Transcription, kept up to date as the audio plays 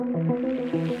The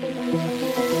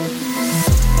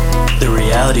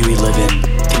reality we live in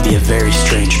can be a very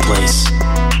strange place.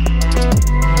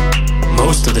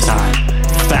 Most of the time,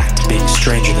 fact being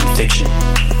stranger than fiction.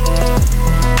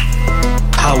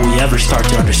 How will we ever start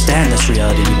to understand this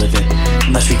reality we live in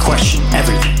unless we question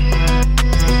everything?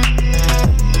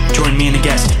 Join me and a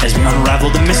guest as we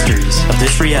unravel the mysteries of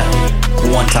this reality,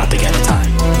 one topic at a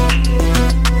time.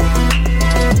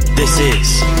 This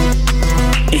is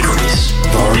Inquiries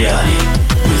of Our Reality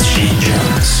with Shane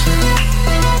Jones.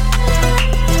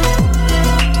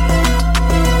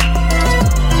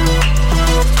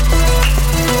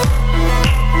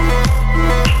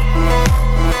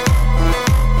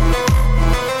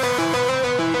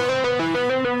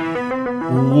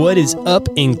 What is up,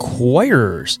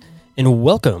 Inquirers, and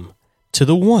welcome to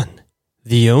the one,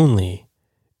 the only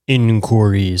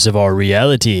Inquiries of Our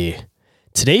Reality.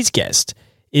 Today's guest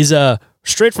is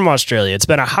straight from Australia. It's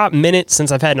been a hot minute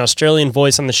since I've had an Australian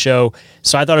voice on the show,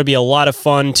 so I thought it'd be a lot of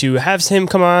fun to have him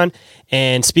come on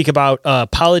and speak about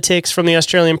politics from the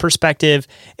Australian perspective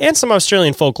and some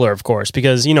Australian folklore, of course,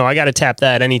 because, you know, I got to tap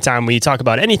that anytime we talk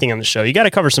about anything on the show. You got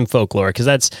to cover some folklore because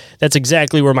that's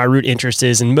exactly where my root interest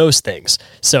is in most things.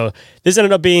 So this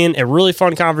ended up being a really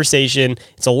fun conversation.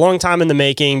 It's a long time in the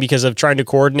making because of trying to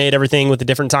coordinate everything with the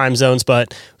different time zones, but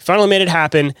we finally made it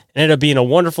happen. It ended up being a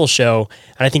wonderful show,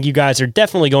 and I think you guys are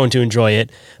definitely going to enjoy it.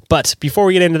 But before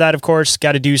we get into that, of course,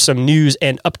 got to do some news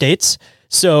and updates.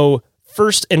 So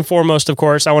first and foremost, of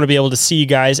course, I want to be able to see you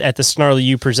guys at the Snarly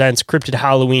U Presents Cryptid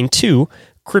Halloween 2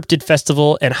 Cryptid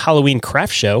Festival and Halloween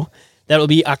Craft Show. That'll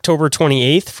be October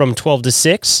 28th from 12 to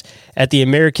 6 at the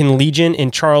American Legion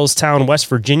in Charlestown, West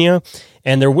Virginia.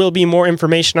 And there will be more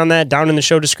information on that down in the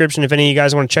show description if any of you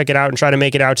guys want to check it out and try to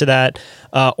make it out to that.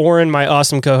 Oren, my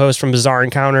awesome co-host from Bizarre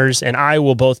Encounters, and I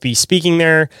will both be speaking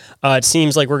there. It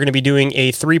seems like we're going to be doing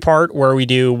a 3-part where we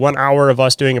do 1 hour of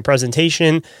us doing a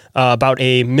presentation about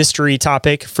a mystery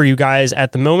topic for you guys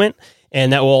at the moment.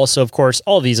 And that will also, of course,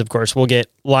 all of these, of course, will get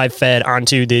live fed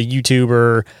onto the YouTube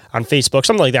or on Facebook,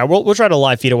 something like that. We'll try to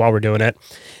live feed it while we're doing it.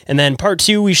 And then part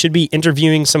 2, we should be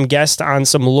interviewing some guests on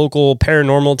some local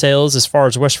paranormal tales as far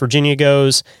as West Virginia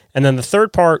goes. And then the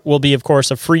third part will be, of course,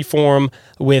 a free form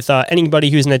with anybody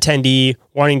who's an attendee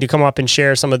wanting to come up and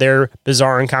share some of their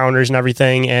bizarre encounters and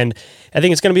everything. And I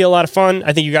think it's going to be a lot of fun.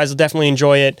 I think you guys will definitely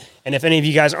enjoy it. And if any of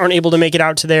you guys aren't able to make it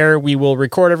out to there, we will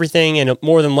record everything, and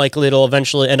more than likely it'll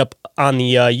eventually end up on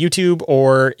the YouTube,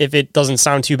 or if it doesn't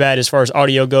sound too bad as far as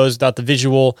audio goes without the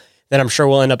visual, then I'm sure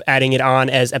we'll end up adding it on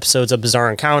as episodes of Bizarre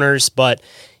Encounters. But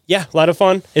yeah, a lot of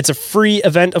fun. It's a free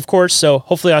event, of course, so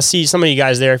hopefully I'll see some of you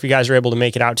guys there if you guys are able to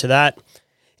make it out to that.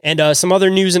 And some other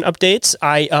news and updates.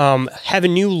 I have a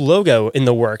new logo in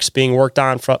the works being worked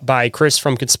on by Chris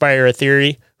from Conspire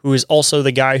Theory, who is also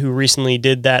the guy who recently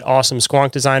did that awesome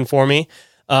squonk design for me.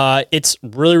 It's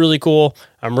really, really cool.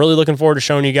 I'm really looking forward to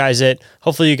showing you guys it.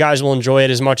 Hopefully you guys will enjoy it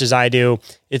as much as I do.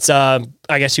 It's, I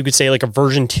guess you could say like a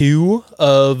version 2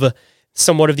 of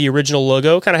somewhat of the original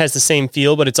logo. Kind of has the same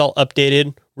feel, but it's all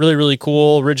updated. Really, really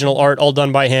cool. Original art, all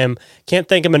done by him. Can't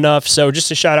thank him enough. So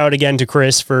just a shout out again to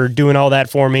Chris for doing all that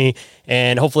for me.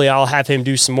 And hopefully I'll have him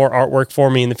do some more artwork for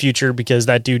me in the future, because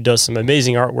that dude does some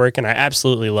amazing artwork and I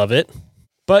absolutely love it.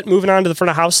 But moving on to the front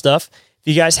of house stuff. If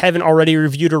you guys haven't already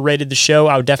reviewed or rated the show,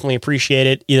 I would definitely appreciate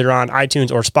it, either on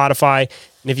iTunes or Spotify.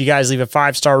 And if you guys leave a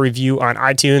 5-star review on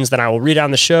iTunes, then I will read on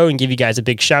the show and give you guys a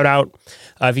big shout out.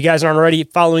 If you guys aren't already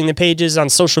following the pages on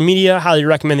social media, highly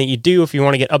recommend that you do if you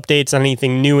want to get updates on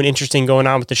anything new and interesting going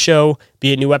on with the show,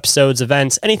 be it new episodes,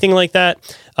 events, anything like that.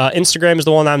 Instagram is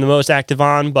the one I'm the most active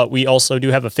on, but we also do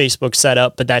have a Facebook set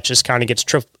up, but that just kind of gets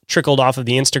trickled off of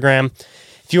the Instagram.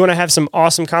 If you want to have some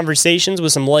awesome conversations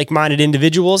with some like-minded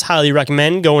individuals, highly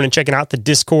recommend going and checking out the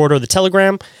Discord or the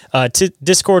Telegram.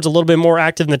 Discord's a little bit more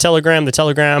active than the Telegram. The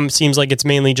Telegram seems like it's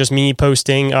mainly just me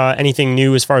posting anything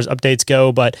new as far as updates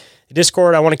go, but the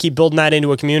Discord, I want to keep building that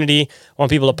into a community. I want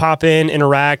people to pop in,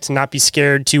 interact, and not be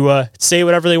scared to say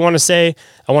whatever they want to say.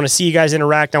 I want to see you guys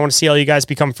interact. I want to see how you guys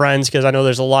become friends, because I know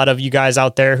there's a lot of you guys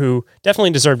out there who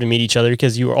definitely deserve to meet each other,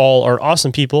 because you all are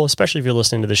awesome people, especially if you're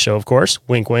listening to the show, of course.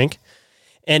 Wink, wink.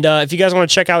 And if you guys want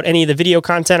to check out any of the video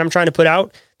content I'm trying to put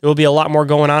out, there will be a lot more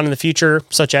going on in the future,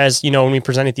 such as, you know, when we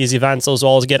present at these events, those will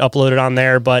always get uploaded on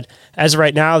there. But as of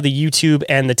right now, the YouTube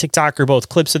and the TikTok are both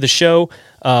clips of the show,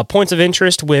 points of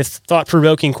interest with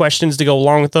thought-provoking questions to go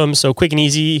along with them. So quick and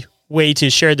easy way to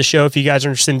share the show if you guys are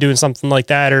interested in doing something like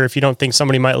that, or if you don't think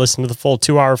somebody might listen to the full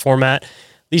 2-hour format.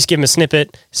 At least give them a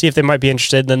snippet, see if they might be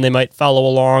interested, then they might follow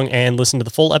along and listen to the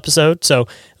full episode. So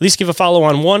at least give a follow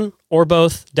on one or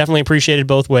both. Definitely appreciated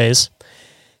both ways.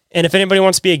 And if anybody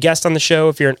wants to be a guest on the show,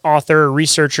 if you're an author,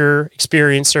 researcher,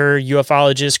 experiencer,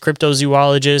 ufologist,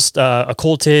 cryptozoologist,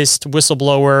 occultist,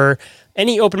 whistleblower,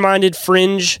 any open-minded,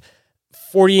 fringe,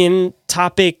 Fortean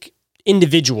topic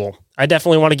individual, I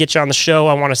definitely want to get you on the show.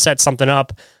 I want to set something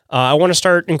up. I want to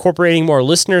start incorporating more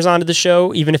listeners onto the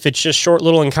show, even if it's just short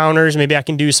little encounters. Maybe I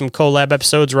can do some collab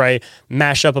episodes where I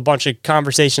mash up a bunch of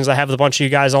conversations I have with a bunch of you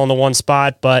guys all in the one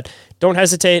spot. But don't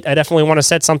hesitate. I definitely want to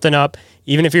set something up.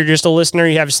 Even if you're just a listener,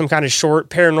 you have some kind of short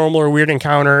paranormal or weird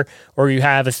encounter, or you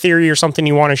have a theory or something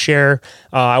you want to share.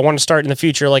 I want to start in the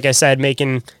future, like I said,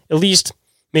 making at least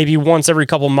maybe once every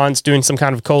couple months doing some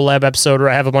kind of collab episode where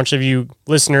I have a bunch of you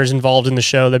listeners involved in the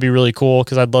show. That'd be really cool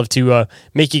because I'd love to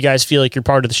make you guys feel like you're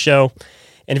part of the show.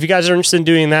 And if you guys are interested in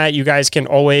doing that, you guys can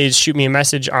always shoot me a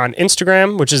message on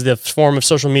Instagram, which is the form of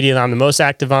social media that I'm the most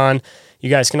active on. You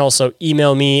guys can also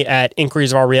email me at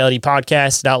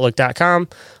inquiriesofourrealitypodcast@outlook.com,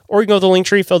 or you can go to the link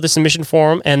tree, fill the submission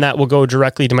form, and that will go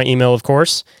directly to my email, of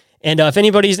course. And if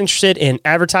anybody's interested in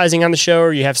advertising on the show,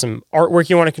 or you have some artwork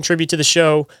you want to contribute to the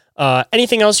show,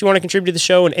 anything else you want to contribute to the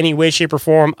show in any way, shape, or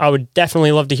form, I would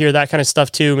definitely love to hear that kind of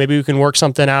stuff too. Maybe we can work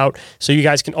something out so you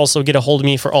guys can also get a hold of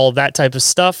me for all of that type of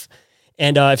stuff.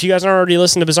 And if you guys aren't already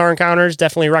listening to Bizarre Encounters,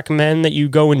 definitely recommend that you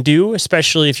go and do,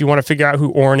 especially if you want to figure out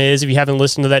who Orrin is. If you haven't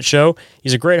listened to that show,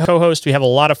 he's a great co-host. We have a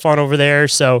lot of fun over there.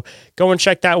 So go and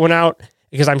check that one out,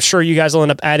 because I'm sure you guys will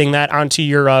end up adding that onto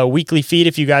your weekly feed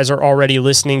if you guys are already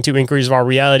listening to Inquiries of Our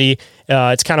Reality.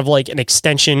 It's kind of like an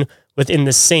extension within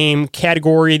the same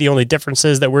category. The only difference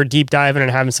is that we're deep diving and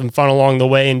having some fun along the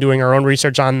way and doing our own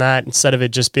research on that instead of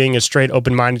it just being a straight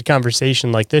open-minded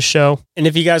conversation like this show. And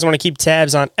if you guys want to keep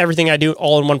tabs on everything I do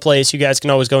all in one place, you guys can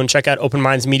always go and check out Open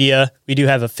Minds Media. We do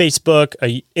have a Facebook,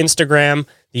 a Instagram,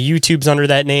 the YouTube's under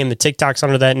that name, the TikTok's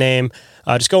under that name.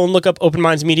 Just go and look up Open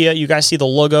Minds Media. You guys see the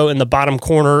logo in the bottom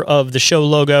corner of the show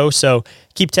logo. So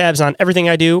keep tabs on everything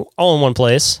I do all in one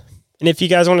place. And if you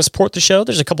guys want to support the show,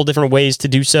 there's a couple different ways to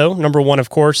do so. Number one, of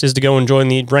course, is to go and join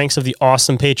the ranks of the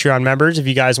awesome Patreon members. If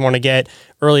you guys want to get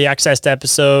early access to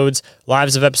episodes,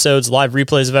 lives of episodes, live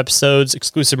replays of episodes,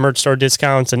 exclusive merch store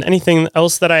discounts, and anything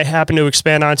else that I happen to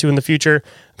expand onto in the future.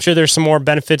 I'm sure there's some more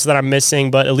benefits that I'm missing,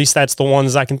 but at least that's the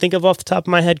ones I can think of off the top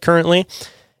of my head currently.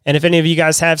 And if any of you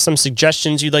guys have some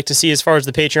suggestions you'd like to see as far as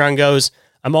the Patreon goes,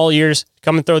 I'm all ears.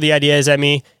 Come and throw the ideas at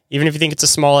me. Even if you think it's a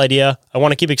small idea, I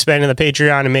want to keep expanding the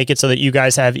Patreon and make it so that you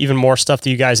guys have even more stuff that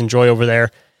you guys enjoy over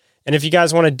there. And if you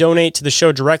guys want to donate to the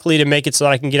show directly to make it so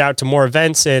that I can get out to more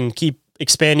events and keep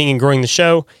expanding and growing the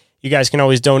show, you guys can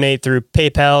always donate through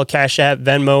PayPal, Cash App,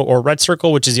 Venmo, or Red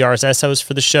Circle, which is the RSS host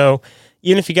for the show.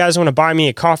 Even if you guys want to buy me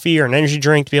a coffee or an energy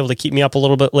drink to be able to keep me up a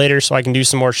little bit later so I can do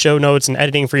some more show notes and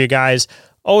editing for you guys,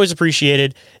 always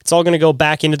appreciated. It's all going to go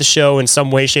back into the show in some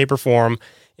way, shape, or form.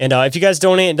 And if you guys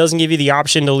donate, it doesn't give you the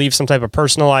option to leave some type of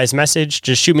personalized message.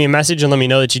 Just shoot me a message and let me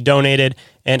know that you donated,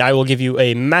 and I will give you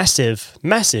a massive,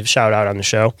 massive shout out on the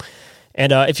show.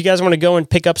 And if you guys want to go and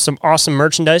pick up some awesome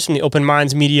merchandise from the Open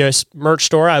Minds Media merch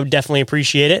store, I would definitely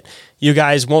appreciate it. You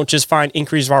guys won't just find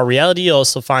Inquiries of Our Reality, you'll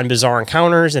also find Bizarre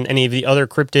Encounters and any of the other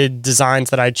cryptid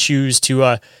designs that I choose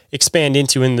to expand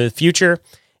into in the future.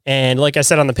 And like I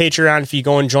said on the Patreon, if you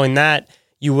go and join that,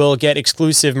 you will get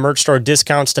exclusive merch store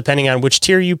discounts depending on which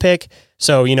tier you pick.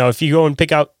 So, if you go and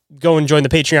go and join the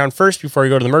Patreon first before you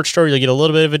go to the merch store, you'll get a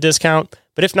little bit of a discount.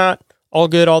 But if not, all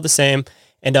good, all the same.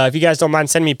 And if you guys don't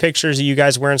mind sending me pictures of you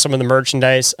guys wearing some of the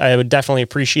merchandise, I would definitely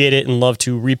appreciate it and love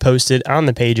to repost it on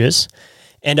the pages.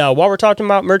 And while we're talking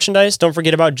about merchandise, don't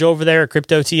forget about Joe over there at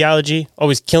Crypto Theology,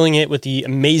 always killing it with the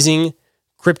amazing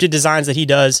cryptid designs that he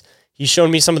does. He's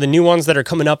shown me some of the new ones that are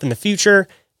coming up in the future.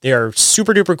 They are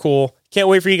super duper cool. Can't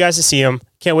wait for you guys to see them.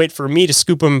 Can't wait for me to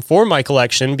scoop them for my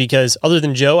collection, because other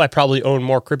than Joe, I probably own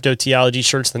more Crypto Theology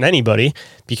shirts than anybody,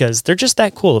 because they're just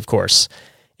that cool, of course.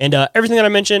 And everything that I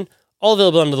mentioned, all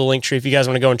available under the link tree if you guys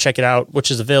want to go and check it out,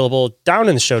 which is available down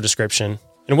in the show description.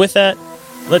 And with that,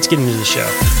 let's get into the show.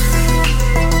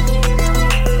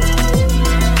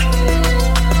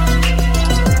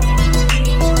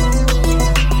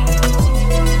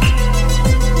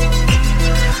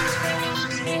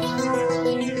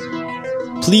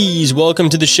 Please welcome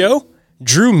to the show,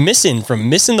 Drew Missin from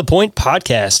Missin the Point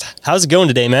Podcast. How's it going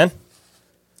today, man?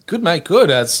 Good, mate. Good.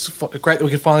 It's great that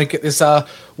we can finally get this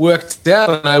worked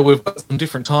out. I know we've got some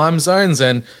different time zones,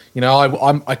 and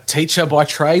I'm a teacher by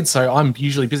trade, so I'm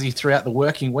usually busy throughout the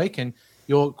working week, and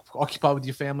you're occupied with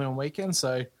your family on weekends.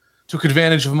 So took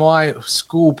advantage of my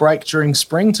school break during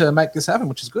spring to make this happen,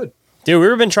 which is good. Dude,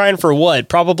 we've been trying for what?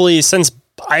 Probably since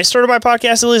I started my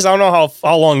podcast, at least, I don't know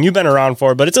how long you've been around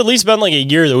for, but it's at least been like a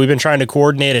year that we've been trying to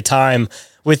coordinate a time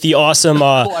with the awesome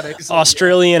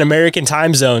Australian American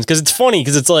time zones. Because it's funny,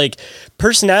 because it's like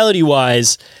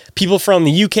personality-wise, people from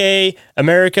the UK,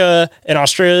 America, and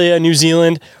Australia, New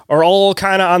Zealand are all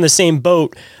kind of on the same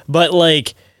boat, but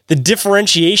like the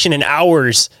differentiation in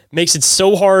hours makes it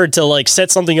so hard to like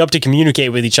set something up to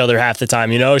communicate with each other half the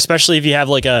time, you know, especially if you have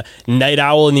like a night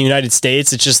owl in the United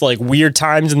States. It's just like weird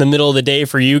times in the middle of the day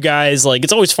for you guys. Like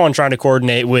it's always fun trying to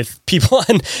coordinate with people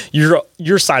on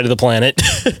your side of the planet.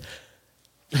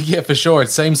 Yeah, for sure. It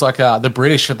seems like the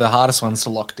British are the hardest ones to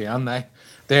lock down.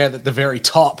 They're at the very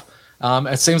top.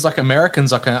 It seems like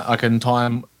Americans I can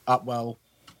time up well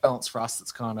balance for us.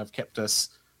 That's kind of kept us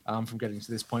from getting to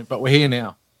this point, but we're here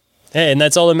now. Hey, and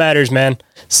that's all that matters, man.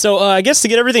 So I guess to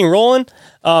get everything rolling,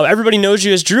 everybody knows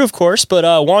you as Drew, of course, but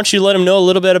why don't you let them know a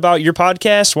little bit about your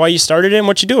podcast, why you started it, and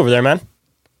what you do over there, man?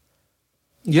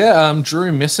 Yeah, I'm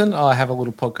Drew Misson. I have a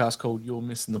little podcast called You're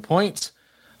Missing the Point.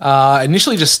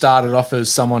 Initially just started off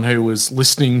as someone who was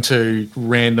listening to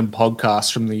random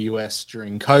podcasts from the US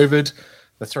during COVID,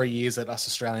 the 3 years that us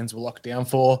Australians were locked down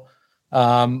for.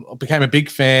 I became a big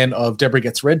fan of Deborah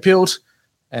Gets Red Pilled.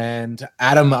 And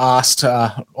Adam asked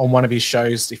on one of his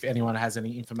shows if anyone has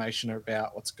any information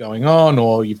about what's going on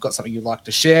or you've got something you'd like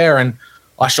to share. And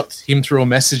I shot him through a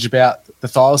message about the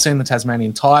thylacine, the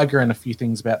Tasmanian tiger, and a few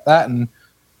things about that, and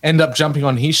end up jumping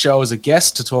on his show as a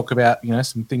guest to talk about, you know,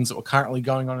 some things that were currently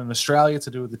going on in Australia to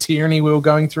do with the tyranny we were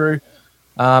going through,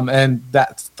 and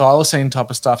that thylacine type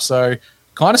of stuff. So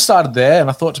kind of started there, and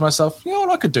I thought to myself, you know what,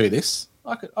 I could do this.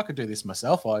 I could do this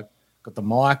myself. I got the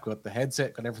mic, got the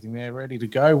headset, got everything there ready to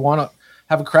go. Why not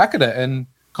have a crack at it? And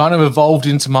kind of evolved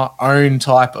into my own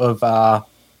type of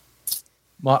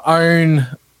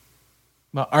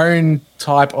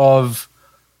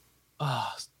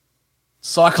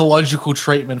psychological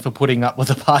treatment for putting up with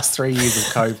the past 3 years of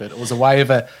COVID. It was a way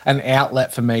of an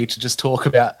outlet for me to just talk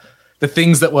about the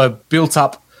things that were built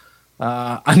up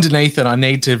underneath, and I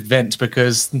need to vent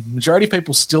because the majority of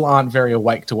people still aren't very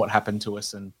awake to what happened to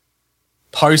us, and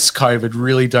post-COVID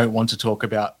really don't want to talk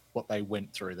about what they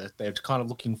went through. They're kind of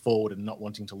looking forward and not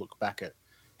wanting to look back at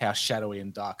how shadowy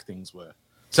and dark things were.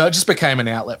 So it just became an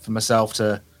outlet for myself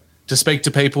to speak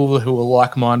to people who are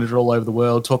like-minded all over the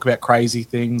world, talk about crazy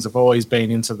things. I've always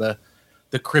been into the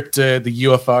cryptid, the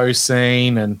UFO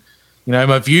scene, and you know,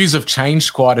 my views have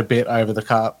changed quite a bit over the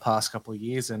past couple of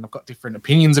years, and I've got different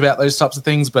opinions about those types of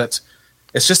things, but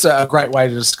it's just a great way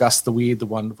to discuss the weird, the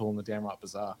wonderful, and the downright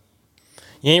bizarre.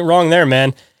 You ain't wrong there,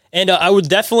 man. And I would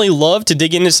definitely love to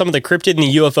dig into some of the cryptid and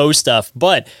the UFO stuff,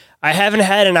 but I haven't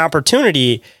had an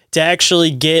opportunity to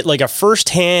actually get like a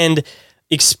firsthand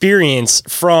experience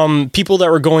from people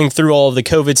that were going through all of the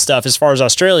COVID stuff as far as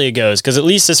Australia goes. Because at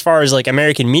least as far as like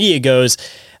American media goes,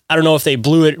 I don't know if they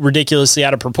blew it ridiculously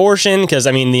out of proportion, because,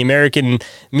 I mean, the American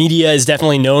media is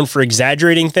definitely known for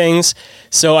exaggerating things.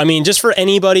 So, I mean, just for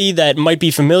anybody that might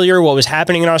be familiar what was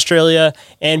happening in Australia,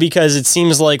 and because it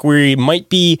seems like we might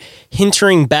be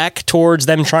hintering back towards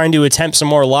them trying to attempt some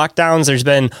more lockdowns. There's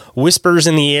been whispers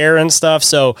in the air and stuff.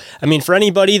 So, I mean, for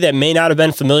anybody that may not have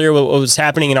been familiar with what was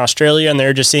happening in Australia and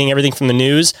they're just seeing everything from the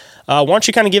news, why don't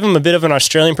you kind of give them a bit of an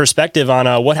Australian perspective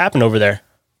on what happened over there?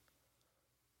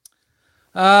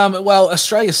 Well,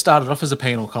 Australia started off as a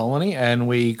penal colony, and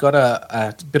we got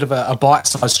a bit of a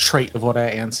bite-sized treat of what our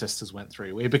ancestors went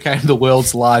through. We became the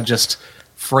world's largest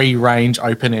free-range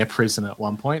open-air prison at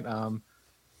one point.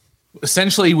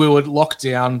 Essentially, we were locked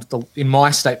down, in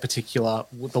my state particular,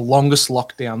 the longest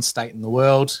lockdown state in the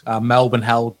world. Melbourne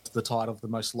held the title of the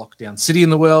most lockdown city in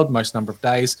the world, most number of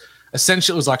days.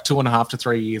 Essentially, it was like 2.5 to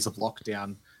 3 years of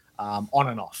lockdown, on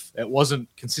and off. It wasn't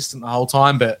consistent the whole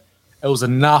time, but it was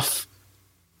enough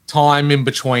time in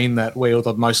between that we were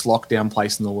the most locked down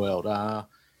place in the world.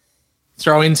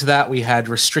 Throw into that, we had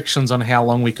restrictions on how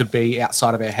long we could be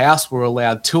outside of our house. We were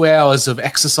allowed 2 hours of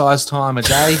exercise time a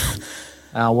day.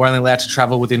 We're only allowed to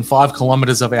travel within 5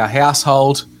 kilometers of our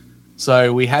household.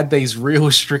 So we had these real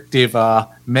restrictive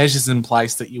measures in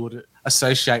place that you would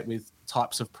associate with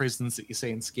types of prisons that you see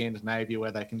in Scandinavia,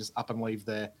 where they can just up and leave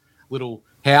their little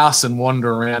house and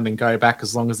wander around and go back.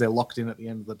 As long as they're locked in at the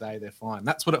end of the day, they're fine.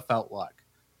 That's what it felt like.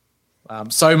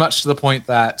 So much to the point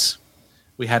that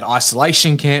we had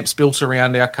isolation camps built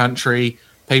around our country,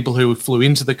 people who flew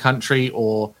into the country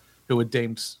or who were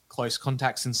deemed close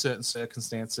contacts in certain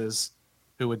circumstances,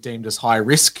 who were deemed as high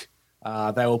risk.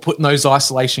 They were put in those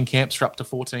isolation camps for up to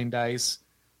 14 days.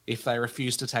 If they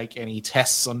refused to take any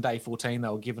tests on day 14, they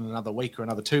were given another week or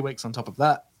another 2 weeks on top of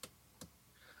that.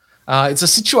 It's a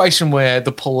situation where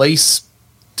the police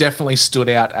definitely stood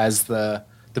out as the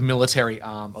the military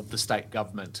arm of the state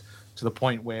government, to the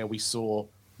point where we saw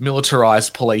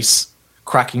militarized police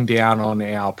cracking down on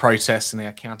our protests and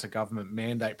our counter-government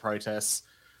mandate protests,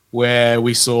 where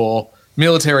we saw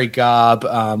military garb.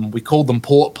 We called them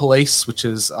port police, which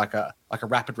is like a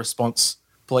rapid response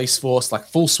police force, like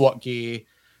full SWAT gear,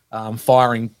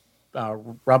 firing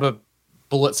rubber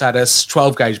bullets at us,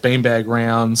 12-gauge beanbag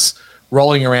rounds,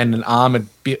 rolling around in armored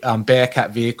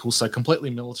Bearcat vehicles, so completely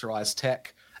militarized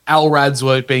tech. LRADs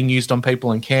were being used on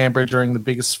people in Canberra during the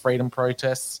biggest freedom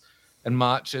protests and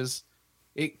marches.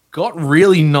 It got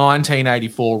really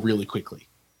 1984 really quickly.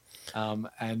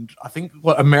 And I think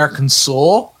what Americans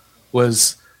saw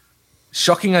was,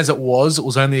 shocking as it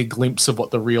was only a glimpse of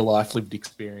what the real-life lived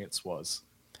experience was.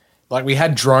 Like, we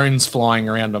had drones flying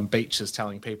around on beaches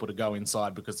telling people to go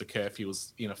inside because the curfew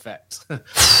was in effect.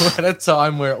 At a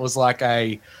time where it was like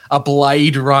a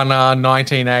Blade Runner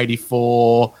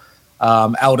 1984,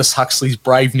 Aldous Huxley's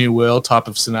Brave New World type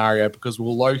of scenario, because we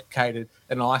were located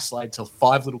and isolated to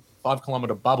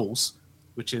 5-kilometer bubbles,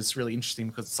 which is really interesting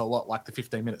because it's a lot like the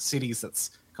 15-minute cities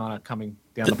that's kind of coming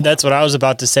down the That's what I was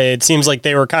about to say. It seems like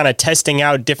they were kind of testing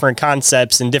out different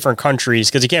concepts in different countries,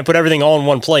 because you can't put everything all in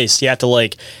one place. You have to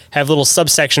like have little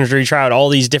subsections where you try out all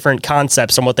these different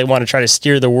concepts and what they want to try to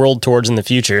steer the world towards in the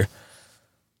future.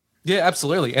 Yeah,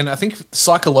 absolutely. And I think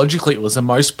psychologically it was the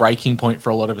most breaking point for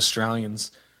a lot of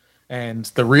Australians. And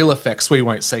the real effects we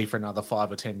won't see for another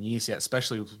 5 or 10 years yet,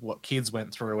 especially with what kids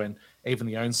went through and even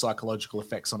the own psychological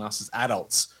effects on us as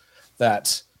adults,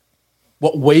 that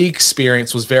what we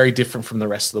experienced was very different from the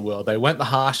rest of the world. They weren't the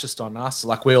harshest on us.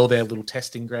 Like, we were their little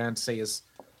testing ground to see as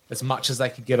much as they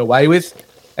could get away with.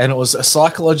 And it was a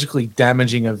psychologically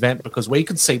damaging event because we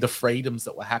could see the freedoms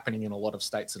that were happening in a lot of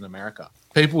states in America.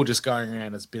 People were just going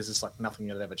around as business like nothing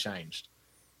had ever changed.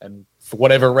 And for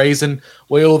whatever reason,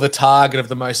 we were the target of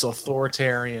the most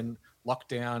authoritarian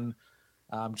lockdown,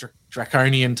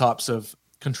 draconian types of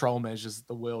control measures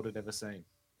the world had ever seen.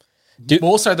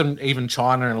 More so than even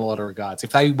China in a lot of regards.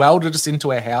 If they welded us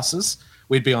into our houses,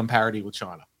 we'd be on parity with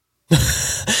China.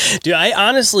 Dude, I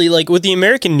honestly, like, with the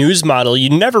American news model, you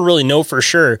never really know for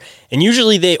sure. And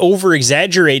usually they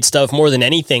over-exaggerate stuff more than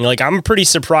anything. Like, I'm pretty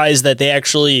surprised that they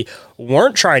actually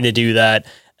weren't trying to do that.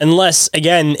 Unless,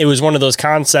 again, it was one of those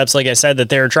concepts, like I said, that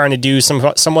they're trying to do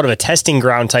somewhat of a testing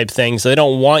ground type thing. So they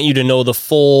don't want you to know the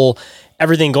full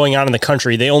everything going on in the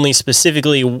country. They only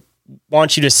specifically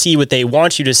want you to see what they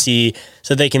want you to see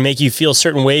so they can make you feel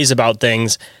certain ways about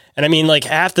things. And I mean, like,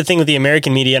 half the thing with the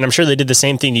American media, and I'm sure they did the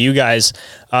same thing to you guys,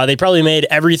 they probably made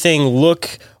everything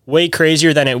look way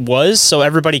crazier than it was. So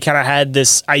everybody kind of had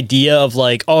this idea of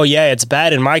like, oh yeah, it's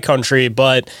bad in my country,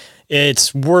 but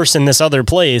it's worse in this other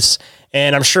place.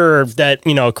 And I'm sure that,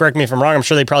 you know, correct me if I'm wrong, I'm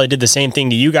sure they probably did the same thing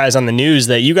to you guys on the news,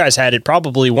 that you guys had it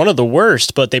probably one of the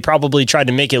worst, but they probably tried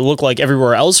to make it look like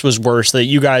everywhere else was worse, so that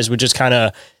you guys would just kind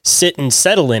of sit and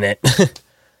settle in it.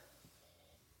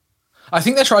 I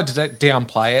think they tried to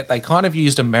downplay it. They kind of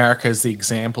used America as the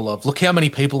example of, look how many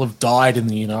people have died in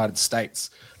the United States.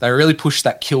 They really pushed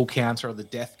that kill counter or the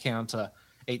death counter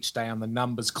each day on the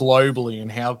numbers globally,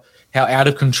 and how out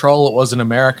of control it was in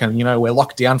America. And, you know, we're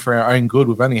locked down for our own good.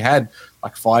 We've only had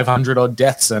like 500 odd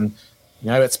deaths, and, you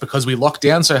know, it's because we locked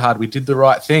down so hard. We did the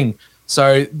right thing.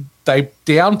 So they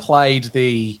downplayed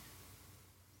the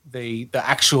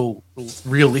actual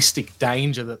realistic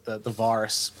danger that the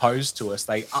virus posed to us.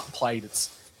 They upplayed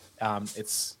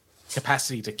its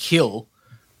capacity to kill,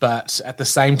 but at the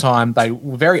same time, they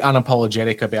were very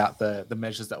unapologetic about the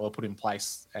measures that were put in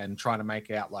place and trying to make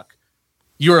out like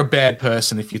you're a bad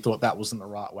person if you thought that wasn't the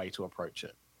right way to approach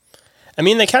it. I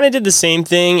mean, they kind of did the same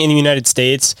thing in the United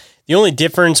States. The only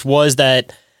difference was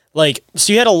that, like,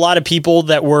 so you had a lot of people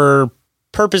that were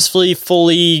purposefully,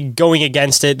 fully going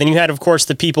against it. Then you had, of course,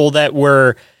 the people that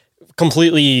were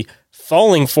completely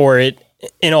falling for it,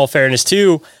 in all fairness,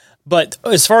 too. But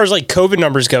as far as like COVID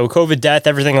numbers go, COVID death,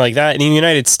 everything like that, in the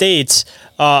United States,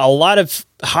 a lot of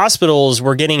hospitals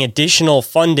were getting additional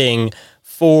funding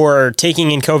for taking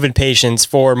in COVID patients,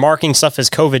 for marking stuff as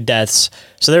COVID deaths.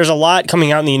 So there's a lot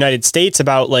coming out in the United States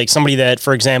about like somebody that,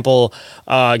 for example,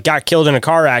 got killed in a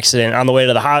car accident on the way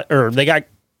to the or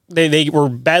they were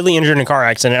badly injured in a car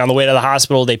accident. On the way to the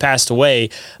hospital, they passed away.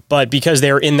 But because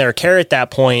they were in their care at that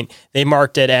point, they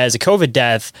marked it as a COVID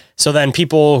death. So then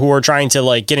people who were trying to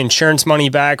like get insurance money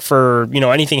back for, you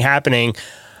know, anything happening,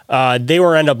 they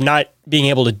were end up not being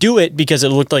able to do it because it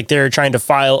looked like they were trying to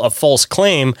file a false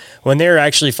claim when they were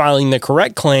actually filing the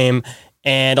correct claim.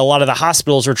 and a lot of the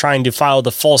hospitals were trying to file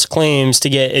the false claims to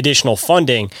get additional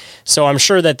funding. So I'm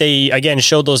sure that they, again,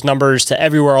 showed those numbers to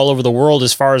everywhere all over the world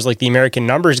as far as like the American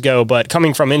numbers go. But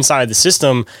coming from inside the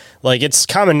system, like it's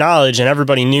common knowledge and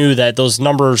everybody knew that those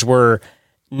numbers were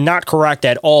not correct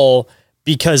at all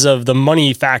because of the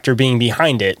money factor being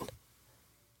behind it.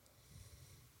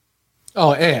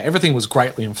 Oh yeah, everything was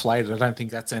greatly inflated. I don't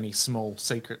think that's any small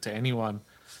secret to anyone.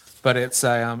 But it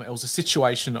was a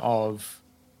situation of,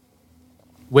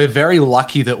 we're very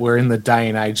lucky that we're in the day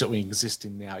and age that we exist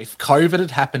in now. If COVID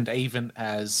had happened even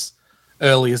as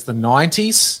early as the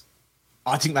 90s,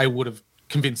 I think they would have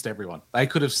convinced everyone. They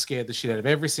could have scared the shit out of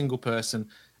every single person,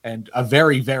 and a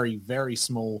very, very, very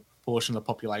small portion of the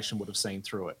population would have seen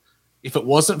through it. If it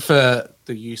wasn't for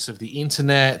the use of the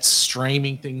internet,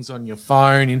 streaming things on your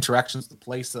phone, interactions with the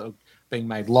police that are being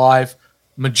made live,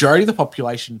 majority of the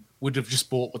population would have just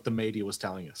bought what the media was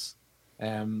telling us.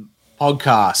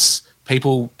 Podcasts,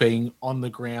 people being on the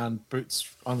ground,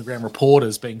 boots on the ground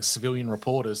reporters, being civilian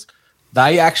reporters,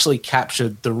 they actually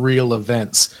captured the real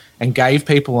events and gave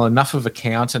people enough of a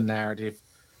counter narrative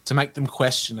to make them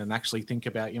question and actually think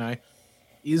about,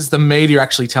 is the media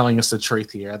actually telling us the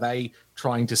truth here? Are they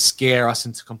trying to scare us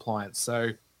into compliance? So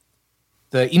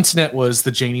the internet was the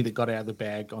genie that got out of the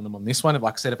bag on them on this one.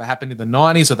 Like I said, if it happened in the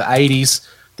 90s or the 80s,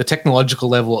 the technological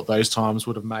level at those times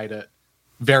would have made it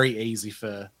very easy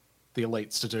for the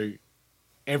elites to do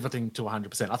everything to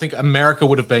 100%. I think America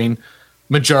would have been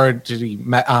majority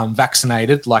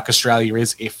vaccinated like Australia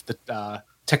is if the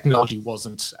technology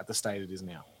wasn't at the state it is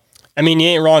now. I mean, you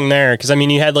ain't wrong there, because I mean,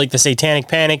 you had like the satanic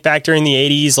panic back during the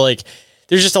 80s. Like,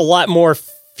 there's just a lot more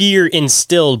fear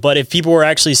instilled. But if people were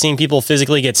actually seeing people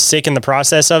physically get sick in the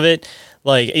process of it,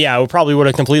 like, yeah, it probably would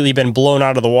have completely been blown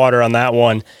out of the water on that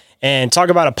one. And talk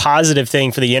about a positive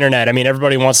thing for the internet. I mean,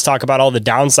 everybody wants to talk about all the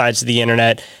downsides to the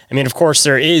internet. I mean, of course,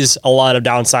 there is a lot of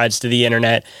downsides to the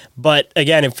internet. But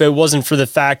again, if it wasn't for the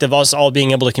fact of us all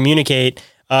being able to communicate,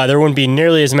 there wouldn't be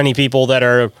nearly as many people that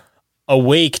are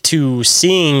awake to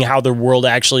seeing how the world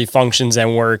actually functions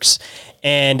and works.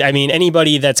 And I mean,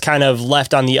 anybody that's kind of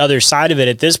left on the other side of it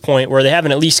at this point, where they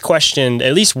haven't at least questioned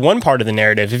at least one part of the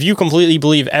narrative. If you completely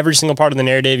believe every single part of the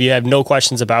narrative, you have no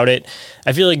questions about it.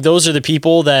 I feel like those are the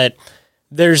people that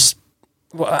there's,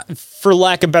 for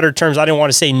lack of better terms, I don't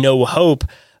want to say no hope,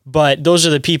 but those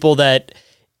are the people that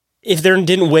if they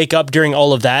didn't wake up during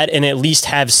all of that and at least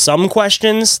have some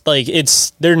questions, like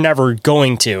they're never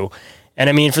going to. And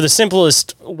I mean, for the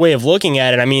simplest way of looking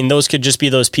at it, I mean, those could just be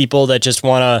those people that just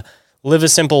want to live a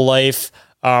simple life.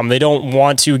 They don't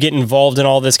want to get involved in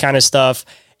all this kind of stuff.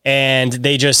 And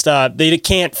they just, they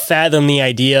can't fathom the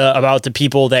idea about the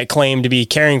people that claim to be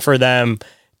caring for them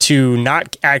to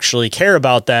not actually care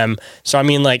about them. So, I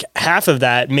mean, like half of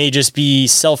that may just be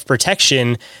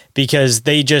self-protection because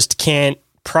they just can't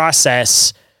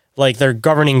process like their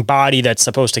governing body that's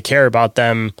supposed to care about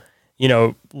them,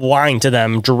 lying to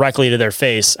them directly to their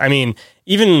face. I mean,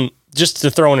 even just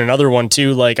to throw in another one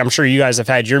too, like I'm sure you guys have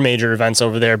had your major events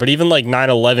over there, but even like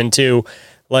 9/11 too,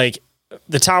 like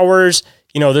the towers,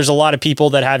 there's a lot of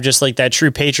people that have just like that true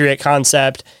patriot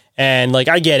concept. And like,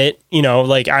 I get it,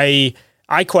 like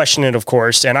I question it, of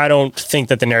course, and I don't think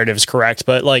that the narrative is correct,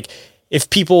 but like if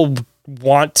people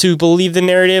want to believe the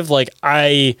narrative, like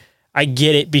I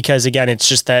get it, because again, it's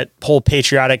just that whole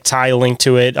patriotic tie link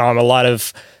to it. A lot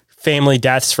of family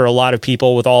deaths for a lot of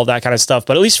people with all of that kind of stuff.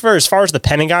 But at least for as far as the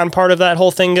Pentagon part of that whole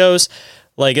thing goes,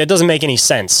 like it doesn't make any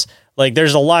sense. Like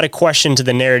there's a lot of question to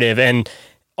the narrative, and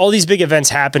all these big events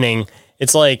happening,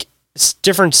 it's like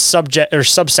different subject or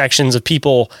subsections of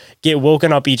people get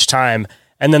woken up each time.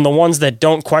 And then the ones that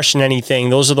don't question anything,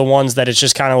 those are the ones that it's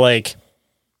just kind of like,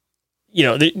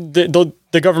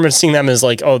 the government's seeing them as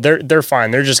like, oh, they're fine.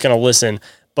 They're just going to listen.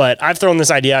 But I've thrown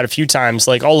this idea out a few times,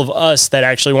 like all of us that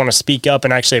actually want to speak up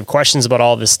and actually have questions about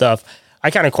all this stuff. I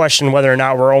kind of question whether or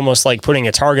not we're almost like putting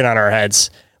a target on our heads,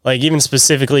 like even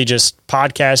specifically just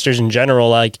podcasters in general.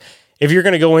 Like if you're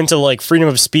going to go into like freedom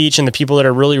of speech and the people that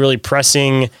are really, really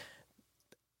pressing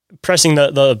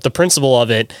the principle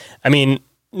of it. I mean,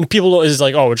 people is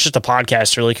like, oh, it's just a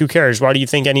podcaster. Like, who cares? Why do you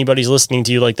think anybody's listening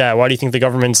to you like that? Why do you think the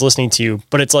government's listening to you?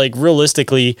 But it's like,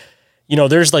 realistically,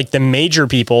 there's like the major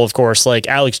people, of course, like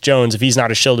Alex Jones, if he's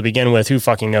not a shill to begin with, who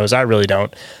fucking knows? I really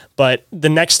don't. But the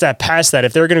next step past that,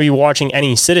 if they're going to be watching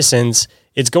any citizens,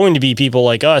 it's going to be people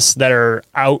like us that are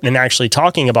out and actually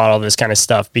talking about all this kind of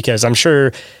stuff, because I'm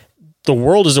sure the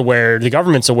world is aware, the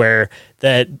government's aware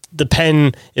that the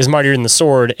pen is mightier than the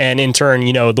sword. And in turn,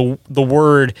 the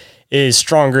word is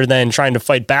stronger than trying to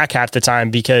fight back half the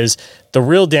time, because the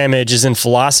real damage is in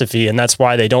philosophy, and that's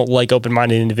why they don't like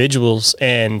open-minded individuals,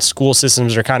 and school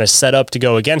systems are kind of set up to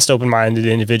go against open-minded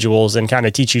individuals and kind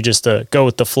of teach you just to go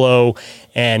with the flow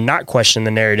and not question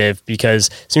the narrative, because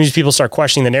as soon as people start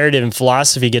questioning the narrative and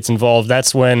philosophy gets involved,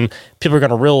 that's when people are going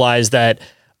to realize that,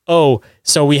 oh,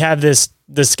 so we have this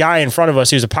guy in front of us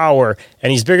who's a power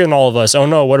and he's bigger than all of us. Oh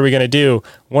no, what are we going to do?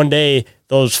 One day,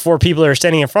 those 4 people that are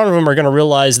standing in front of him are going to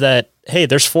realize that, hey,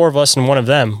 there's 4 of us and one of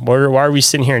them. Why are we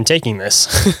sitting here and taking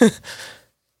this?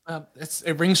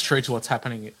 It rings true to what's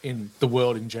happening in the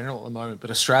world in general at the moment, but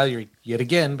Australia yet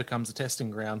again becomes a testing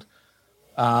ground.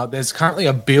 There's currently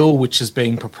a bill which is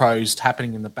being proposed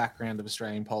happening in the background of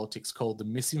Australian politics called the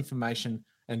Misinformation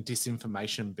and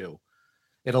Disinformation Bill.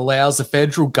 It allows the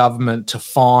federal government to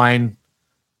fine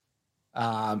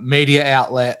media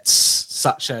outlets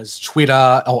such as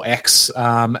Twitter or X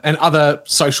and other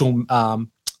social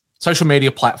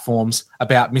media platforms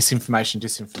about misinformation,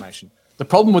 disinformation. The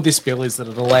problem with this bill is that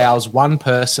it allows one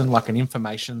person, like an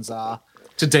information czar,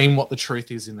 to deem what the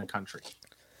truth is in the country.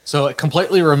 So it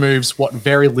completely removes what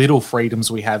very little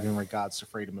freedoms we have in regards to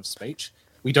freedom of speech.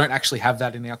 We don't actually have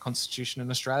that in our constitution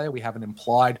in Australia. We have an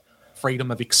implied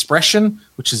freedom of expression,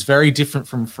 which is very different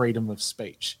from freedom of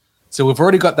speech. So we've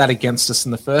already got that against us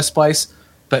in the first place,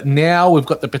 but now we've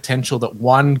got the potential that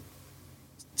one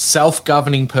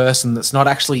self-governing person that's not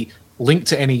actually linked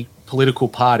to any political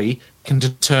party can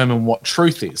determine what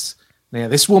truth is. Now,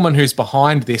 this woman who's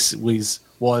behind this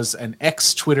was an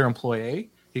ex-Twitter employee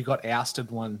who got ousted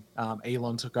when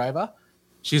Elon took over.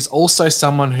 She's also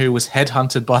someone who was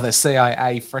headhunted by the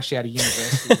CIA fresh out of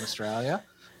university in Australia,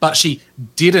 but she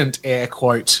didn't, air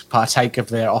quote, partake of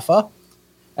their offer.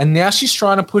 And now she's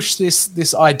trying to push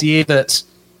this idea that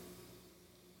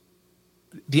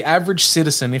the average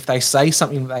citizen, if they say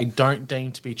something that they don't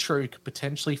deem to be true, could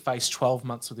potentially face 12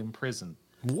 months within prison.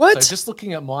 What? So just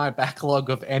looking at my backlog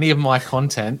of any of my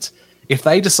content, if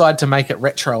they decide to make it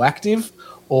retroactive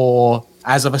or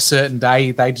as of a certain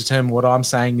day, they determine what I'm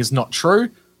saying is not true,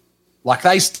 like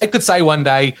they could say one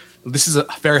day, this is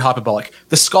very hyperbolic,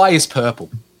 the sky is purple.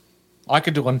 I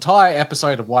could do an entire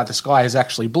episode of why the sky is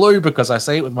actually blue because I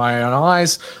see it with my own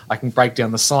eyes. I can break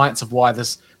down the science of why the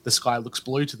sky looks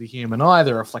blue to the human eye,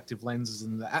 the reflective lenses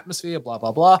in the atmosphere, blah,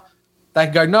 blah, blah. They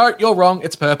can go, no, you're wrong.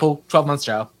 It's purple. 12 months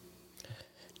jail.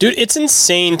 Dude, it's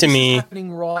insane to me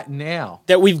happening right now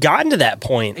that we've gotten to that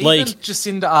point. Even like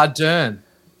Jacinda Ardern.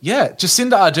 Yeah,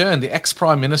 Jacinda Ardern, the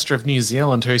ex-Prime Minister of New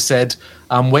Zealand, who said,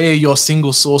 we're your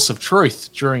single source of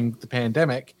truth during the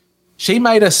pandemic. She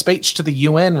made a speech to the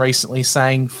UN recently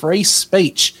saying free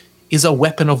speech is a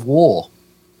weapon of war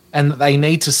and that they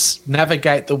need to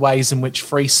navigate the ways in which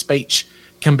free speech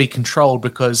can be controlled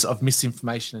because of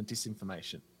misinformation and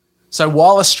disinformation. So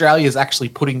while Australia is actually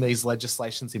putting these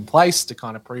legislations in place to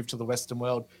kind of prove to the Western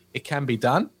world it can be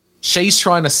done, she's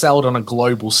trying to sell it on a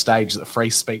global stage that free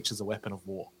speech is a weapon of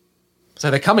war. So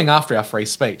they're coming after our free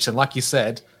speech. And like you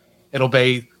said, it'll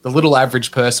be the little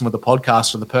average person with a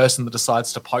podcast or the person that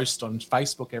decides to post on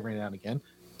Facebook every now and again.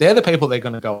 They're the people they're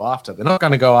going to go after. They're not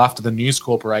going to go after the news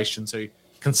corporations who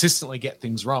consistently get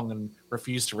things wrong and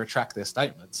refuse to retract their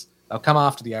statements. They'll come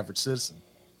after the average citizen.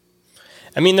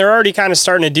 I mean, they're already kind of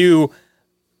starting to do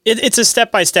it. It's a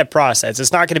step-by-step process.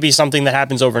 It's not going to be something that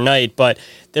happens overnight, but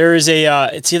there is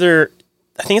I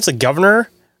think it's the governor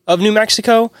of New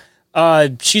Mexico.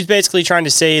 She's basically trying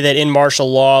to say that in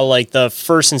martial law, like the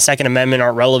First and Second Amendment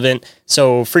aren't relevant.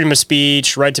 So freedom of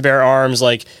speech, right to bear arms,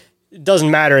 like it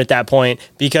doesn't matter at that point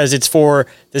because it's for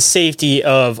the safety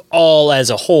of all as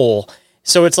a whole.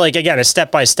 So it's like, again, a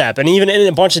step by step. And even in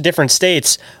a bunch of different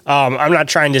states, I'm not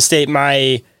trying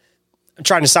to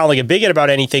trying to sound like a bigot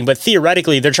about anything, but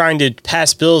theoretically they're trying to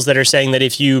pass bills that are saying that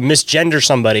if you misgender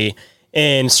somebody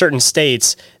in certain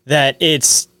states, that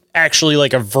it's actually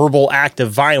like a verbal act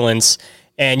of violence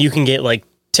and you can get like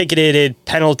ticketed,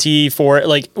 penalty for it,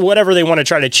 like whatever they want to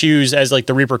try to choose as like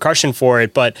the repercussion for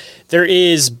it. But there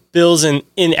is bills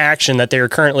in action that they are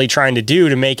currently trying to do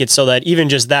to make it so that even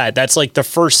just that's like the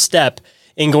first step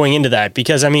in going into that.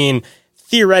 Because I mean,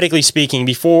 theoretically speaking,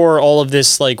 before all of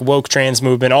this like woke trans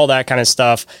movement, all that kind of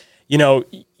stuff,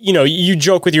 you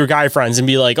joke with your guy friends and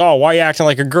be like, oh, why are you acting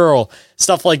like a girl?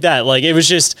 Stuff like that. Like it was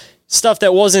just stuff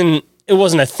that wasn't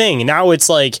a thing. Now it's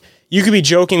like you could be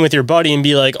joking with your buddy and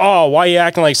be like, oh, why are you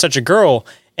acting like such a girl?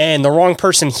 And the wrong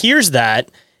person hears that.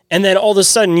 And then all of a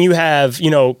sudden you have,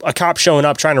 a cop showing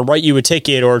up trying to write you a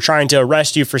ticket or trying to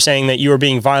arrest you for saying that you are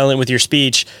being violent with your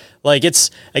speech. Like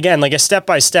it's, again, like a step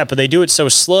by step, but they do it so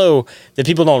slow that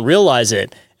people don't realize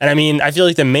it. And I mean, I feel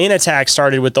like the main attack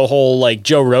started with the whole like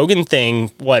Joe Rogan thing,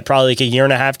 probably like a year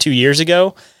and a half, 2 years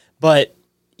ago. But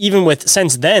even with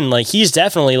since then, like he's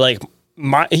definitely like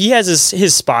he has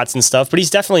his spots and stuff, but he's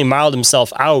definitely miled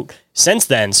himself out since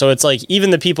then. So it's like even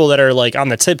the people that are like on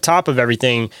the tip top of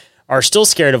everything are still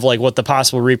scared of like what the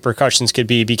possible repercussions could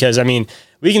be, because I mean,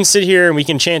 we can sit here and we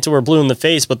can chant till we're blue in the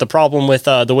face, but the problem with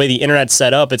the way the internet's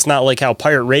set up, it's not like how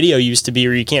pirate radio used to be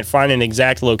where you can't find an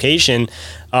exact location.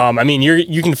 I mean,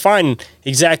 you can find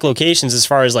exact locations as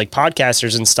far as like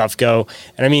podcasters and stuff go.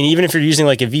 And I mean, even if you're using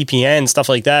like a VPN, stuff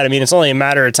like that, I mean, it's only a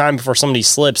matter of time before somebody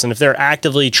slips. And if they're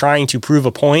actively trying to prove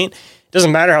a point, it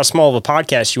doesn't matter how small of a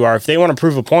podcast you are. If they want to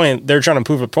prove a point, they're trying to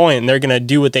prove a point, and they're going to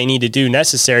do what they need to do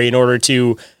necessary in order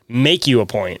to make you a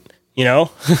point, you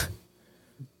know?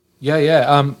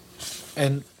 Yeah.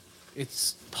 And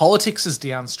it's politics is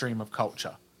downstream of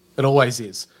culture. It always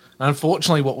is. And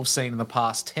unfortunately, what we've seen in the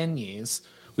past 10 years,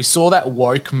 we saw that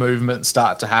woke movement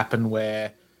start to happen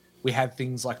where we had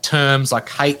things like terms like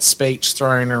hate speech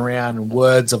thrown around and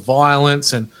words of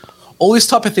violence and all this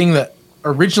type of thing that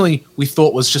originally we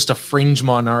thought was just a fringe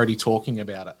minority talking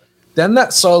about it. Then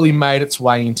that slowly made its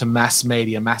way into mass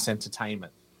media, mass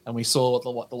entertainment. And we saw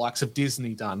what the likes of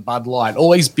Disney done, Bud Light,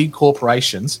 all these big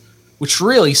corporations, which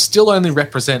really still only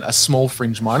represent a small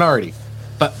fringe minority.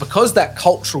 But because that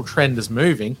cultural trend is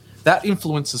moving, that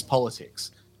influences politics.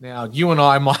 Now, you and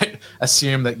I might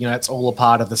assume that, it's all a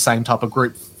part of the same type of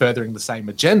group furthering the same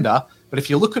agenda. But if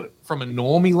you look at it from a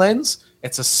normie lens,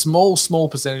 it's a small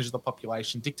percentage of the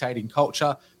population dictating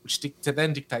culture, which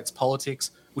then dictates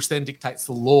politics, which then dictates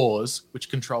the laws,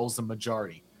 which controls the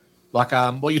majority. Like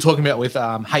what you're talking about with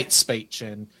hate speech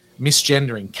and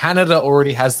misgendering. Canada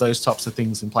already has those types of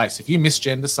things in place. If you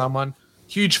misgender someone,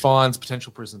 huge fines,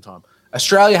 potential prison time.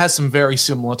 Australia has some very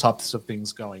similar types of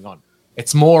things going on.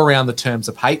 It's more around the terms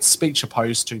of hate speech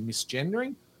opposed to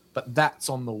misgendering, but that's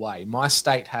on the way. My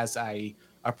state has a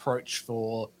approach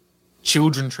for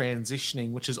children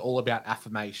transitioning, which is all about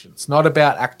affirmation. It's not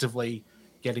about actively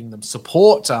getting them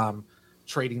support,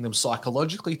 treating them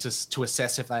psychologically to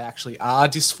assess if they actually are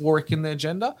dysphoric in their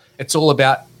gender. It's all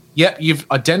about, you've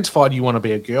identified you want to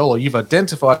be a girl or you've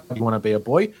identified you want to be a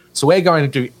boy, so we're going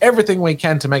to do everything we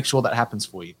can to make sure that happens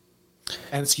for you.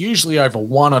 And it's usually over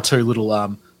one or two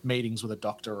little meetings with a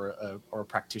doctor or a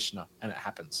practitioner, and it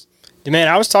happens. Man,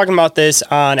 I was talking about this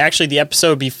on actually the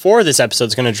episode before this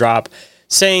episode's going to drop,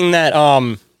 saying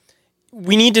that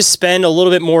we need to spend a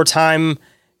little bit more time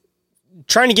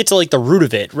trying to get to like the root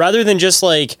of it, rather than just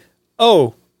like,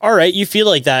 oh, all right, you feel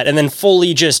like that, and then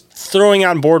fully just throwing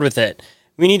on board with it.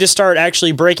 We need to start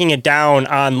actually breaking it down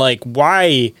on like,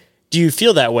 why do you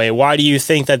feel that way? Why do you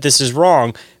think that this is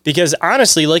wrong? Because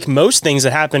honestly, like most things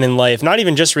that happen in life, not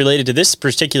even just related to this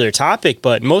particular topic,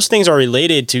 but most things are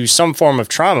related to some form of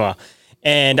trauma.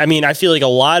 And I mean, I feel like a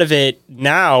lot of it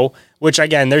now, which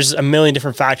again, there's a million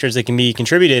different factors that can be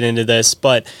contributed into this,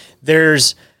 but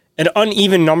there's an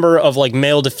uneven number of like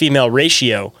male to female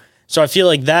ratio. So I feel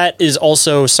like that is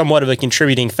also somewhat of a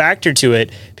contributing factor to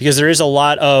it, because there is a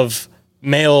lot of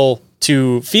male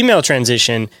to female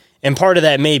transition. And part of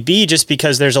that may be just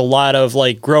because there's a lot of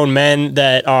like grown men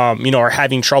that, are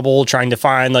having trouble trying to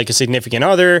find like a significant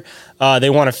other. They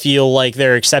want to feel like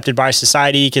they're accepted by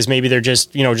society because maybe they're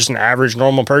just an average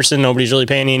normal person. Nobody's really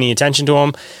paying any attention to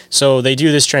them. So they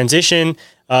do this transition.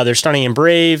 They're stunning and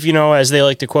brave, as they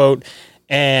like to quote.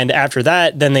 And after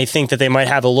that, then they think that they might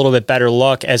have a little bit better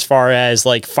luck as far as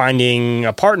like finding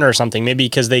a partner or something, maybe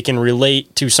because they can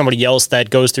relate to somebody else that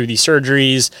goes through these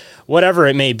surgeries, whatever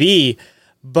it may be.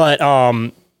 But,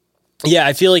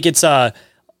 I feel like it's a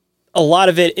lot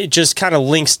of it just kind of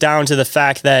links down to the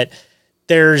fact that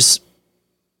there's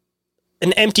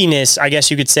an emptiness, I guess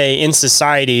you could say, in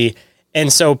society.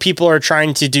 And so people are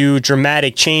trying to do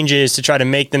dramatic changes to try to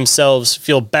make themselves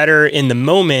feel better in the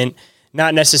moment,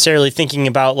 not necessarily thinking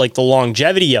about like the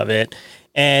longevity of it.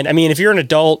 And I mean, if you're an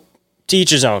adult, to each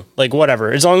his own, like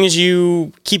whatever, as long as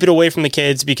you keep it away from the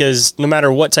kids, because no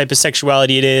matter what type of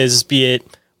sexuality it is, be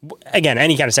it, again,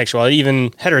 any kind of sexuality, even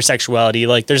heterosexuality,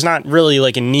 like there's not really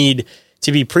like a need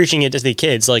to be preaching it to the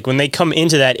kids. Like when they come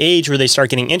into that age where they start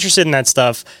getting interested in that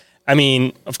stuff, I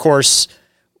mean, of course,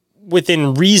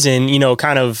 within reason,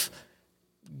 kind of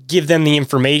give them the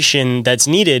information that's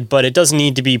needed, but it doesn't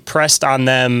need to be pressed on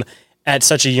them at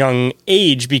such a young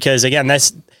age, because again,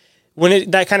 that's when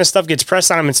that kind of stuff gets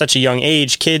pressed on them at such a young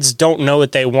age, kids don't know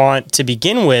what they want to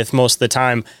begin with most of the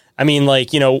time. I mean, like,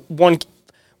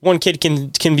 one kid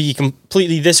can be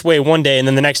completely this way one day, and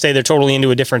then the next day they're totally into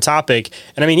a different topic.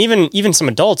 And I mean, even some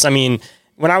adults, I mean,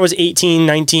 when I was 18,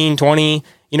 19, 20,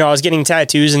 I was getting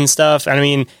tattoos and stuff. And I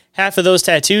mean, half of those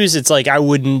tattoos, it's like I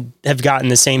wouldn't have gotten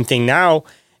the same thing now.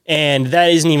 And that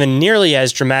isn't even nearly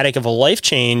as dramatic of a life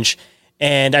change.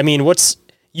 And I mean, what's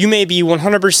you may be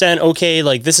 100% okay,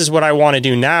 like this is what I want to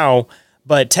do now,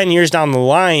 but 10 years down the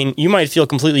line, you might feel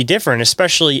completely different,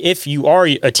 especially if you are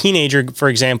a teenager, for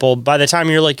example. By the time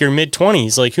you're like your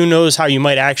mid-20s, like who knows how you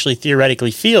might actually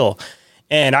theoretically feel.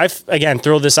 And I've, again,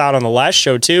 throw this out on the last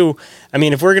show too. I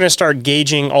mean, if we're going to start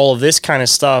gauging all of this kind of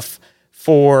stuff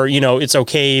for, it's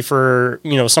okay for,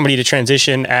 somebody to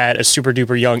transition at a super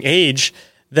duper young age,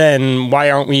 then why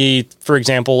aren't we, for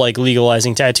example, like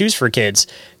legalizing tattoos for kids?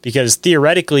 Because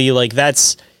theoretically, like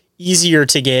that's easier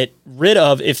to get rid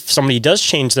of if somebody does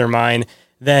change their mind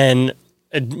than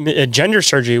a gender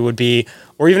surgery would be,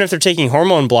 or even if they're taking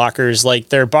hormone blockers, like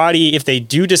their body, if they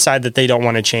do decide that they don't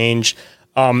want to change,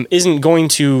 isn't going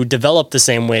to develop the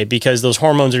same way because those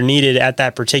hormones are needed at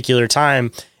that particular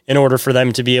time in order for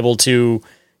them to be able to,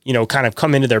 kind of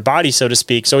come into their body, so to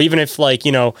speak. So even if like,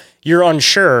 you're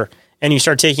unsure and you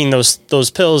start taking those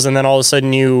pills and then all of a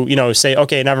sudden you say,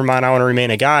 okay, never mind, I want to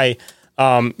remain a guy.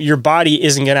 Your body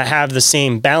isn't going to have the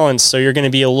same balance. So you're going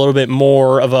to be a little bit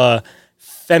more of a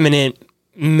feminine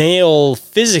male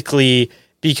physically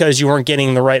because you weren't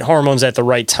getting the right hormones at the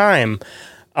right time.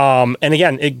 And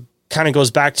again, it kind of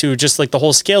goes back to just like the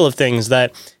whole scale of things,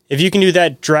 that if you can do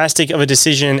that drastic of a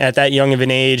decision at that young of an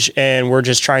age, and we're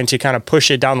just trying to kind of push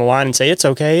it down the line and say, it's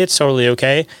okay, it's totally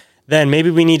okay, then maybe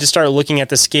we need to start looking at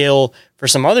the scale for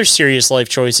some other serious life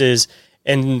choices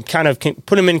and kind of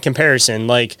put them in comparison.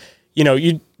 Like,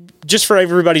 you just for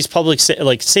everybody's public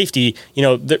safety,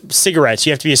 the cigarettes,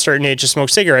 you have to be a certain age to smoke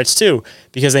cigarettes too,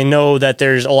 because they know that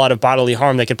there's a lot of bodily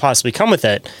harm that could possibly come with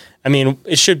it. I mean,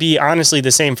 it should be honestly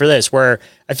the same for this, where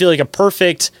I feel like a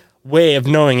perfect way of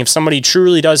knowing if somebody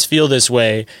truly does feel this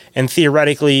way and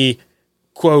theoretically,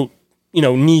 quote,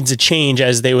 needs a change,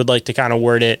 as they would like to kind of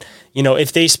word it.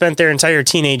 If they spent their entire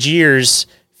teenage years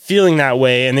feeling that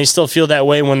way and they still feel that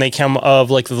way when they come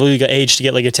of like the legal age to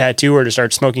get like a tattoo or to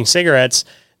start smoking cigarettes,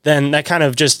 then that kind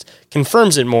of just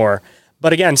confirms it more.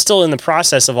 But again, still in the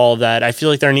process of all of that, I feel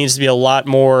like there needs to be a lot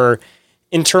more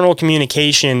internal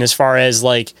communication as far as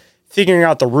like figuring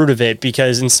out the root of it,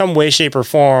 because in some way, shape, or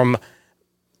form,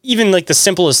 even like the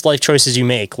simplest life choices you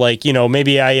make, like,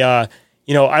 maybe I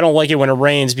don't like it when it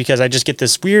rains because I just get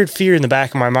this weird fear in the back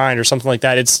of my mind or something like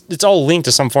that. It's all linked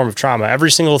to some form of trauma. Every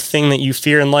single thing that you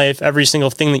fear in life, every single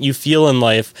thing that you feel in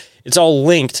life, it's all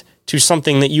linked to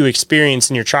something that you experienced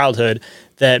in your childhood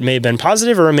that may have been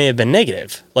positive or it may have been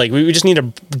negative. Like we just need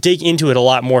to dig into it a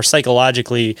lot more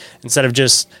psychologically instead of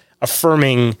just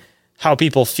affirming how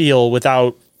people feel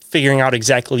without figuring out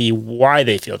exactly why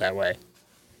they feel that way.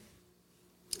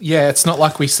 Yeah, it's not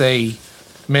like we see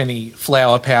many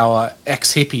flower power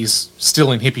ex-hippies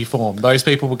still in hippie form. Those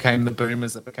people became the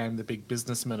boomers that became the big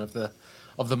businessmen of the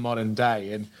modern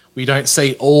day. And we don't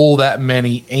see all that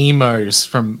many emos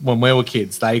from when we were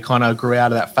kids. They kind of grew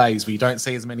out of that phase. We don't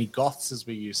see as many goths as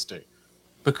we used to,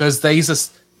 because these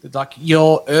are like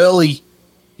your early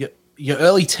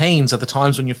teens are the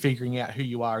times when you're figuring out who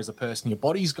you are as a person. Your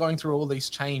body's going through all these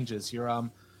changes.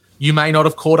 You may not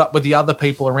have caught up with the other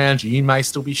people around you. You may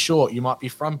still be short. You might be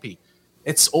frumpy.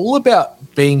 It's all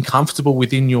about being comfortable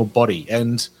within your body.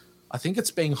 And I think it's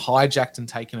being hijacked and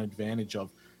taken advantage of.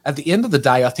 At the end of the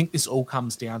day, I think this all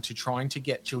comes down to trying to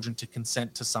get children to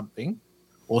consent to something,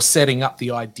 or setting up the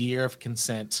idea of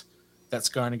consent that's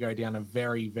going to go down a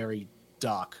very, very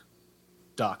dark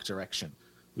direction.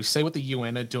 We see what the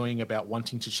UN are doing about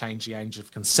wanting to change the age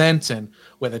of consent and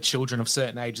whether children of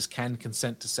certain ages can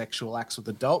consent to sexual acts with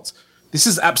adults. This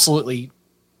is absolutely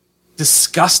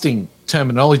disgusting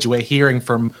terminology we're hearing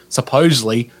from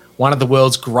supposedly one of the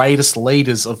world's greatest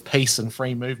leaders of peace and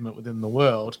free movement within the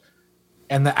world,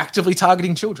 and they're actively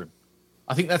targeting children.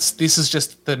 I think this is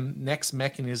just the next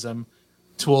mechanism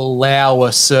to allow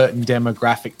a certain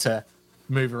demographic to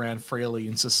move around freely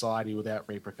in society without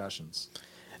repercussions.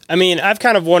 I mean, I've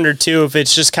kind of wondered too if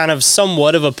it's just kind of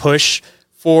somewhat of a push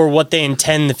for what they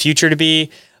intend the future to be,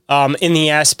 in the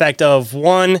aspect of,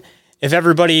 one, if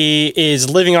everybody is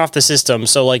living off the system.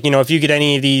 So like, if you get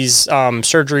any of these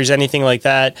surgeries, anything like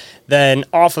that, then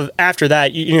after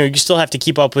that, you still have to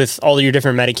keep up with all of your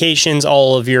different medications,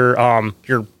 all of your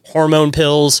hormone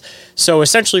pills. So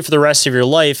essentially for the rest of your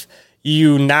life,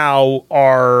 you're going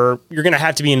to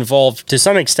have to be involved to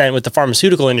some extent with the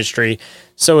pharmaceutical industry.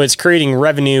 So it's creating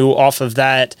revenue off of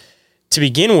that to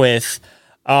begin with.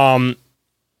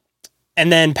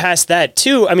 And then past that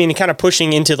too, I mean, kind of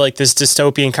pushing into like this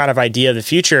dystopian kind of idea of the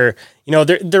future,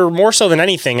 they're more so than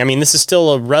anything. I mean, this is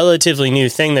still a relatively new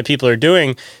thing that people are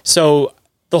doing. So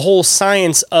the whole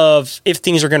science of if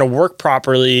things are going to work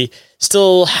properly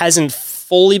still hasn't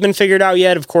fully been figured out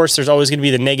yet. Of course, there's always going to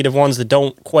be the negative ones that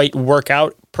don't quite work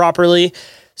out properly.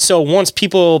 So once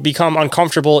people become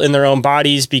uncomfortable in their own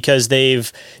bodies because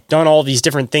they've done all these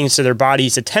different things to their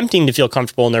bodies, attempting to feel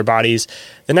comfortable in their bodies,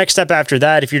 the next step after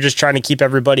that, if you're just trying to keep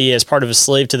everybody as part of a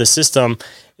slave to the system,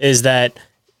 is that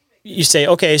you say,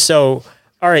 okay, so,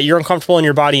 all right, you're uncomfortable in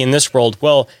your body in this world.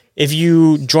 Well, if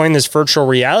you join this virtual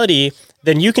reality,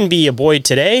 then you can be a boy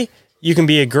today. You can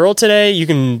be a girl today. You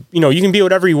can be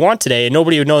whatever you want today, and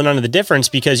nobody would know none of the difference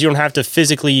because you don't have to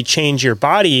physically change your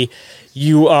body.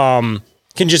 You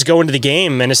can just go into the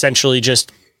game and essentially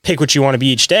just pick what you want to be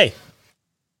each day.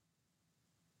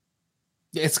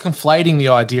 It's conflating the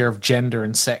idea of gender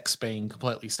and sex being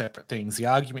completely separate things. The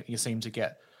argument you seem to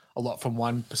get a lot from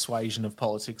one persuasion of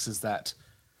politics is that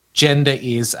gender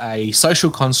is a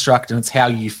social construct and it's how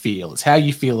you feel. It's how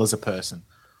you feel as a person.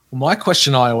 Well, my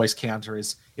question I always counter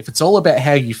is, if it's all about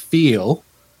how you feel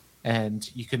and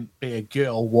you can be a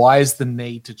girl, why is the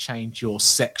need to change your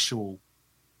sex?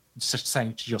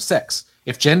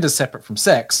 If gender is separate from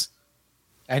sex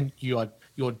and you're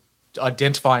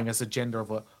identifying as a gender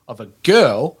of a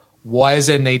girl, why is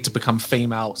there need to become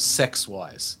female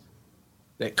sex-wise?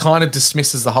 That kind of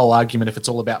dismisses the whole argument if it's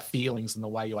all about feelings and the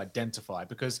way you identify,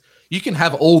 because you can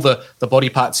have all the body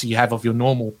parts you have of your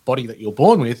normal body that you're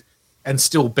born with and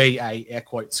still be a, air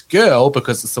quotes, girl,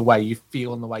 because it's the way you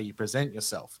feel and the way you present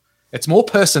yourself. It's more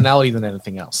personality than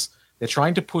anything else. They're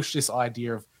trying to push this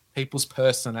idea of people's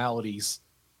personalities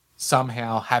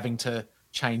somehow having to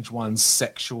change one's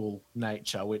sexual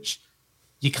nature, which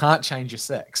you can't change your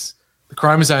sex. The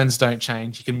chromosomes don't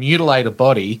change. You can mutilate a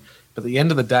body, but at the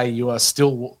end of the day, you are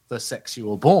still the sex you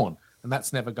were born, and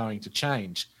that's never going to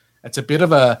change. It's a bit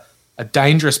of a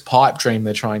dangerous pipe dream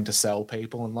they're trying to sell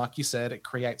people, and like you said, it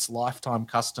creates lifetime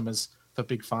customers for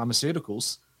big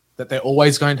pharmaceuticals that they're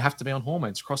always going to have to be on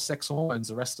hormones, cross-sex hormones,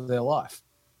 the rest of their life.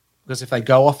 Because if they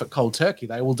go off at cold turkey,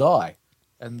 they will die.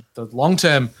 And the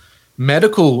long-term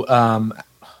medical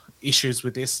issues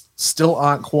with this still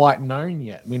aren't quite known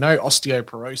yet. We know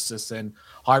osteoporosis and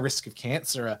high risk of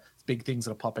cancer are big things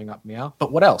that are popping up now.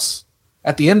 But what else?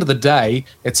 At the end of the day,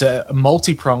 it's a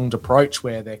multi-pronged approach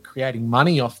where they're creating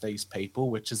money off these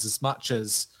people, which is as much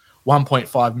as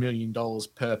 $1.5 million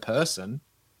per person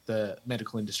the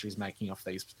medical industry is making off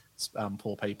these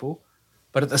poor people.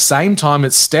 But at the same time,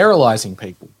 it's sterilizing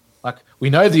people. Like, we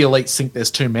know the elites think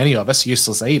there's too many of us,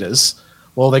 useless eaters.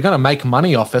 Well, they're going to make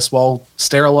money off us while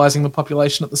sterilizing the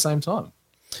population at the same time.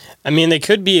 I mean, they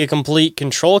could be a complete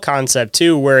control concept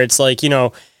too, where it's like,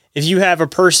 if you have a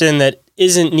person that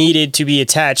isn't needed to be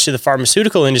attached to the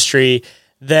pharmaceutical industry,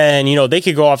 then, they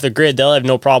could go off the grid. They'll have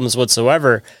no problems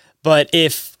whatsoever. But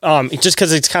if, just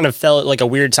because it's kind of felt like a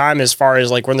weird time as far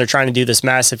as like when they're trying to do this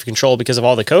massive control because of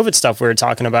all the COVID stuff we were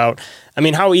talking about, I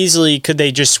mean, how easily could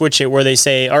they just switch it where they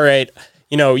say, all right,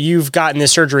 you've gotten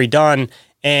this surgery done,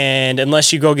 and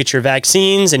unless you go get your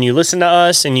vaccines and you listen to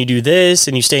us and you do this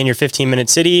and you stay in your 15-minute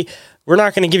city, we're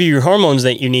not going to give you your hormones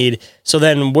that you need. So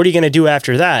then what are you going to do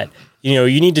after that?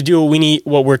 You need to do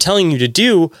what we're telling you to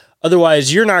do.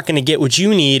 Otherwise, you're not going to get what you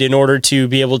need in order to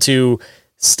be able to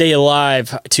stay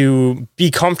alive, to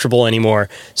be comfortable anymore.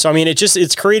 So, I mean,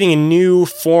 it's creating a new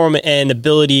form and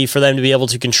ability for them to be able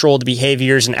to control the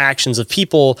behaviors and actions of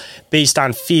people based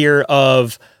on fear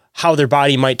of how their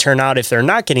body might turn out if they're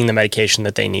not getting the medication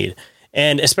that they need.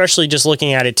 And especially just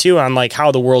looking at it too on like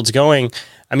how the world's going.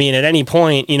 I mean, at any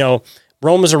point,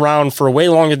 Rome was around for way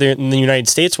longer than the United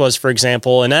States was, for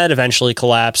example, and that eventually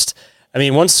collapsed. I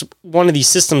mean, once one of these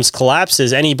systems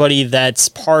collapses, anybody that's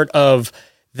part of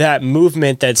that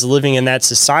movement that's living in that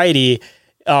society,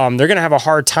 they're going to have a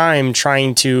hard time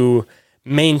trying to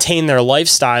maintain their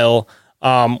lifestyle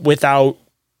without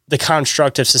the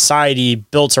construct of society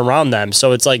built around them.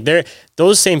 So it's like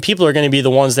those same people are going to be the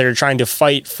ones that are trying to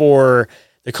fight for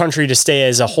the country to stay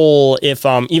as a whole, if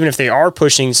even if they are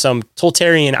pushing some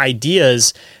totalitarian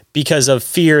ideas because of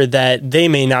fear that they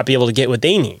may not be able to get what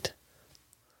they need.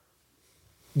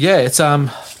 Yeah, it's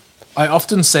I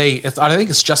often say, I don't think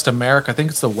it's just America. I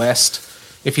think it's the West.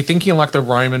 If you're thinking like the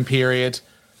Roman period,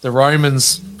 the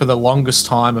Romans, for the longest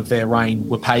time of their reign,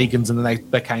 were pagans, and then they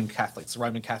became Catholics. The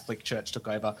Roman Catholic Church took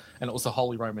over, and it was the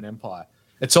Holy Roman Empire.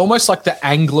 It's almost like the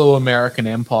Anglo-American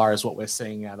Empire is what we're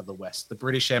seeing out of the West. The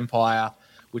British Empire,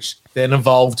 which then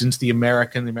evolved into the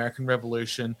American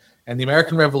Revolution. And the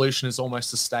American Revolution is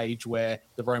almost a stage where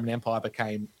the Roman Empire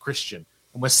became Christian.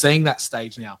 And we're seeing that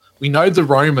stage now. We know the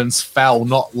Romans fell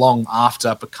not long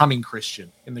after becoming Christian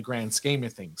in the grand scheme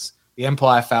of things. The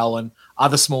empire fell and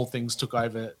other small things took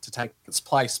over to take its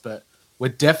place. But we're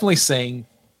definitely seeing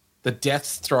the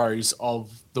death throes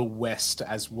of the West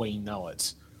as we know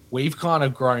it. we've kind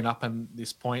of grown up in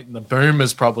this point, and the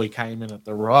boomers probably came in at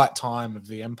the right time of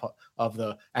the empire, of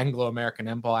the Anglo-American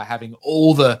Empire, having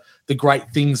all the great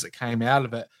things that came out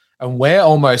of it. And we're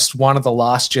almost one of the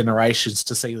last generations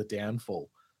to see the downfall.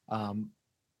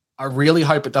 I really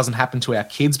hope it doesn't happen to our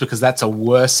kids, because that's a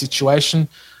worse situation.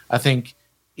 I think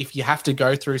if you have to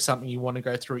go through something, you want to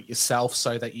go through it yourself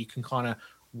so that you can kind of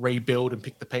rebuild and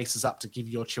pick the pieces up to give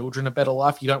your children a better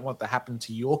life. You don't want that to happen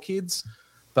to your kids.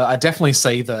 But I definitely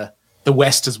see the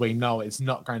West as we know it is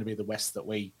not going to be the West that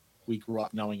we grew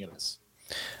up knowing it as.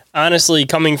 Honestly,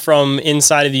 coming from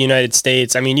inside of the United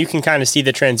States, I mean, you can kind of see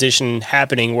the transition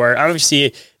happening where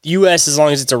obviously the U.S., as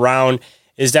long as it's around,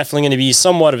 is definitely going to be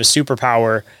somewhat of a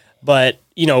superpower. But,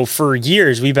 you know, for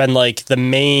years, we've been like the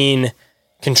main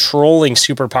controlling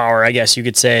superpower, I guess you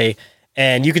could say.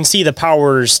 And you can see the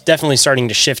powers definitely starting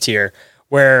to shift here,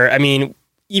 where, I mean,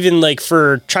 even like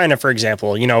for China, for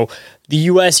example, you know, the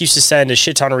U.S. used to send a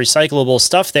shit ton of recyclable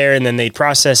stuff there, and then they'd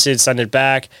process it, send it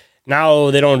back. Now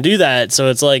they don't do that. So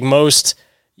it's like most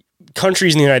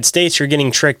countries in the United States, you're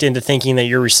getting tricked into thinking that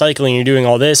you're recycling, you're doing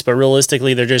all this, but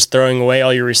realistically, they're just throwing away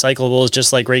all your recyclables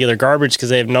just like regular garbage because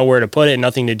they have nowhere to put it,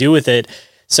 nothing to do with it.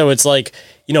 So it's like,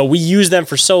 you know, we use them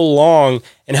for so long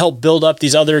and help build up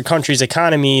these other countries'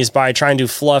 economies by trying to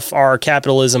fluff our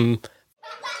capitalism.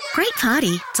 Great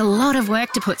party. It's a lot of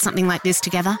work to put something like this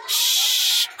together.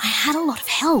 Shh, I had a lot of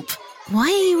help. Why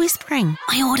are you whispering?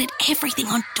 I ordered everything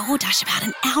on DoorDash about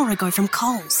an hour ago from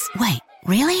Coles. Wait,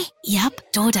 really?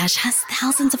 Yep, DoorDash has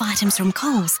thousands of items from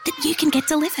Coles that you can get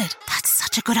delivered. That's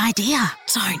such a good idea.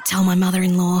 Don't tell my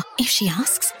mother-in-law. If she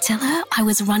asks, tell her I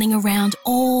was running around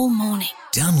all morning.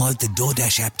 Download the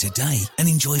DoorDash app today and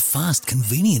enjoy fast,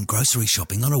 convenient grocery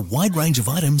shopping on a wide range of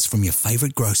items from your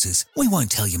favourite grocers. We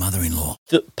won't tell your mother-in-law.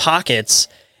 The pockets,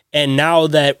 and now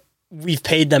that we've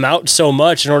paid them out so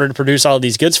much in order to produce all of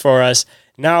these goods for us,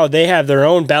 now they have their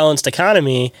own balanced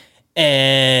economy,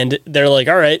 and they're like,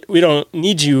 all right, we don't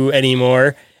need you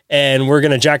anymore, and we're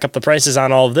going to jack up the prices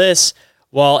on all of this.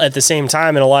 While at the same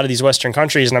time, in a lot of these Western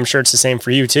countries, and I'm sure it's the same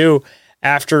for you too,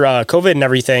 after COVID and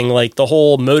everything, like the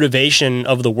whole motivation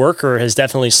of the worker has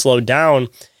definitely slowed down.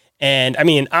 And I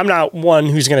mean, I'm not one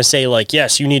who's going to say like,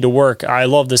 yes, you need to work. I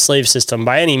love the slave system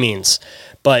by any means.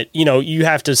 But, you know, you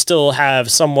have to still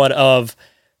have somewhat of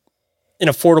an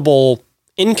affordable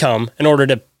income in order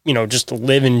to, you know, just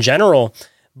live in general.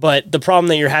 But the problem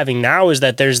that you're having now is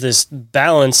that there's this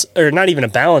balance, or not even a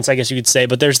balance, I guess you could say,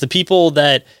 but there's the people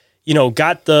that, you know,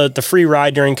 got the free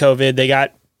ride during COVID. They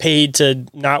got paid to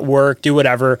not work, do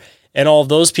whatever. And all of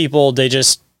those people, they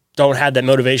just don't have that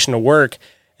motivation to work.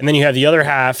 And then you have the other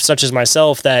half, such as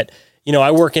myself, that, you know,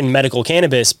 I work in medical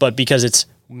cannabis, but because it's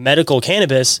medical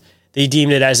cannabis, they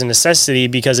deemed it as a necessity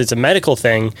because it's a medical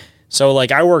thing. So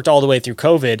like I worked all the way through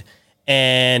COVID,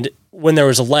 and when there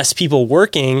was less people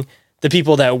working, the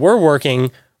people that were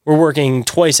working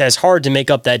twice as hard to make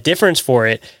up that difference for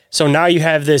it. So now you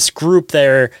have this group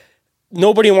there.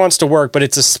 Nobody wants to work, but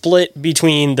it's a split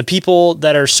between the people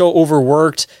that are so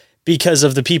overworked because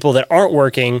of the people that aren't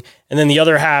working, and then the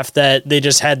other half that they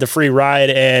just had the free ride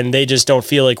and they just don't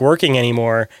feel like working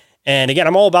anymore. And again,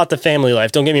 I'm all about the family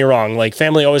life. Don't get me wrong. Like,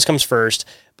 family always comes first,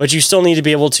 but you still need to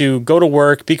be able to go to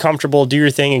work, be comfortable, do your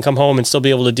thing, and come home and still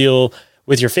be able to deal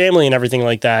with your family and everything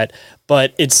like that.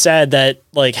 But it's sad that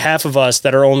like half of us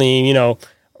that are only, you know,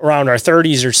 around our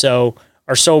 30s or so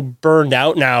are so burned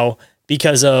out now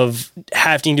because of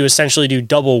having to essentially do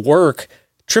double work,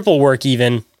 triple work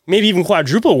even, maybe even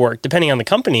quadruple work, depending on the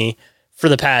company, for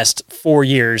the past 4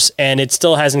 years. And it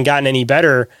still hasn't gotten any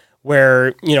better,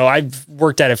 where, you know, I've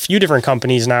worked at a few different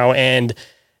companies now, and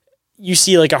you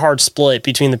see like a hard split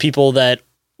between the people that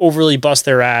overly bust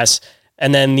their ass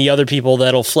and then the other people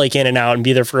that'll flake in and out and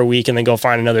be there for a week and then go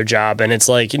find another job. And it's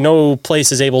like no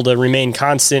place is able to remain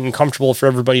constant and comfortable for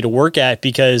everybody to work at,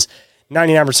 because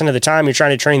 99% of the time you're trying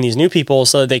to train these new people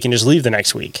so that they can just leave the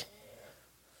next week.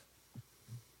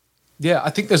 Yeah,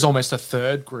 I think there's almost a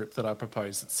third group that I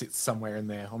propose that sits somewhere in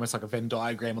there, almost like a Venn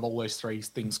diagram with all those three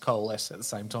things coalesce at the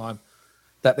same time.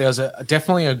 That there's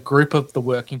definitely a group of the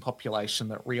working population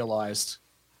that realized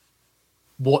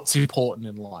what's important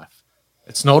in life.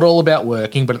 It's not all about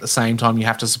working, but at the same time, you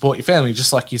have to support your family,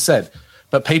 just like you said.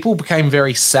 But people became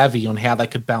very savvy on how they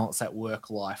could balance that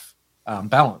work-life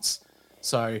balance.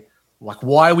 So, like,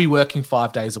 why are we working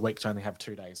 5 days a week to only have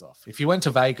 2 days off? If you went to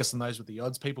Vegas and those were the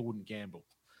odds, people wouldn't gamble.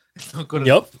 It's not good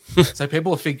enough. So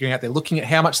people are figuring out, they're looking at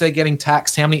how much they're getting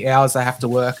taxed, how many hours they have to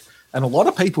work. And a lot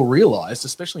of people realized,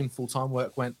 especially in full-time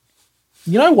work, went,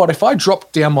 you know what, if I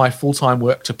drop down my full-time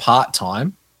work to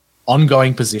part-time,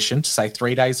 ongoing position, to say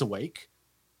 3 days a week,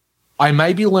 I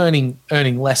may be earning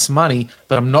less money,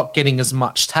 but I'm not getting as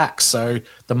much tax. So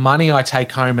the money I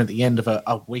take home at the end of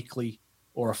a weekly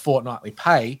or a fortnightly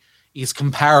pay is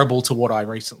comparable to what I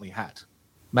recently had.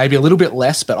 Maybe a little bit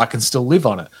less, but I can still live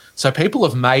on it. So people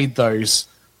have made those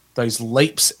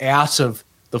leaps out of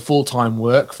the full-time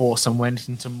workforce and went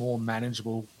into more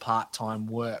manageable part-time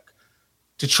work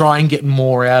to try and get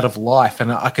more out of life.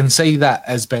 And I can see that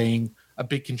as being a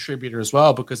big contributor as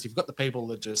well, because you've got the people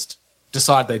that just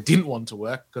decide they didn't want to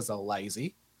work because they're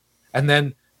lazy. And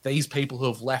then these people who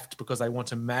have left because they want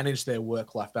to manage their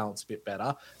work-life balance a bit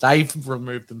better, they've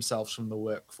removed themselves from the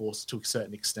workforce to a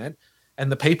certain extent.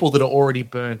 And the people that are already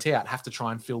burnt out have to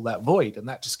try and fill that void. And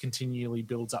that just continually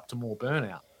builds up to more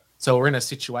burnout. So we're in a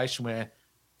situation where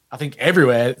I think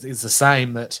everywhere is the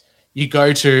same, that you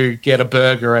go to get a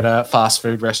burger at a fast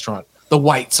food restaurant. The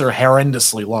waits are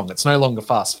horrendously long. It's no longer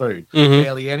fast food.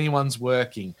 Barely anyone's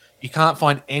working. You can't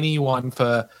find anyone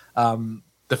for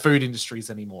the food industries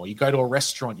anymore. You go to a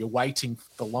restaurant, you're waiting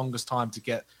the longest time to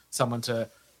get someone to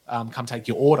come take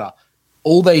your order.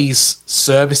 All these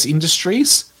service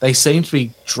industries, they seem to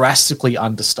be drastically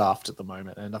understaffed at the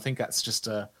moment. And I think that's just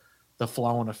the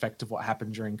flow-on effect of what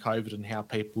happened during COVID and how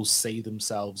people see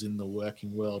themselves in the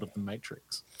working world of the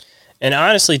Matrix. And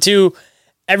honestly, too,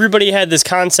 everybody had this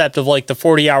concept of like the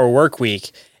 40-hour work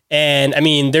week. And I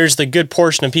mean, there's the good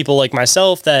portion of people like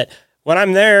myself that when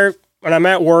I'm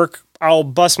at work, I'll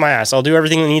bust my ass. I'll do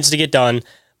everything that needs to get done.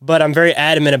 But I'm very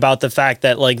adamant about the fact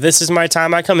that like, this is my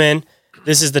time I come in.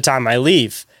 This is the time I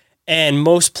leave. And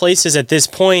most places at this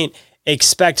point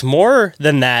expect more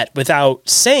than that without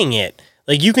saying it.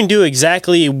 Like, you can do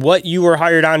exactly what you were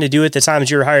hired on to do at the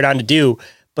times you were hired on to do,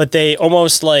 but they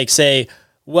almost like say,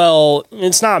 well,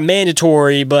 it's not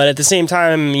mandatory, but at the same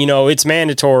time, you know, it's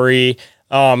mandatory.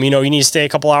 You need to stay a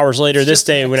couple hours later this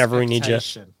day whenever we need you.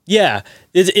 Yeah,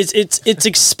 it's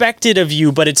expected of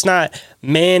you, but it's not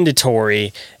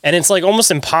mandatory. And it's like almost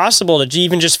impossible to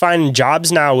even just find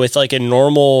jobs now with like a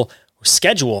normal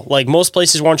schedule. Like, most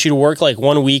places want you to work like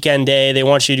one weekend day. They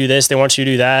want you to do this. They want you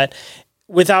to do that,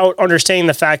 without understanding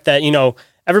the fact that, you know,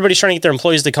 everybody's trying to get their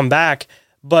employees to come back.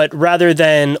 But rather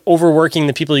than overworking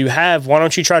the people you have, why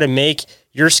don't you try to make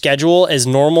your schedule as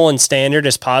normal and standard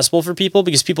as possible for people?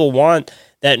 Because people want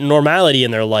that normality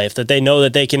in their life, that they know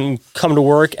that they can come to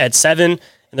work at 7 and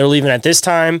they're leaving at this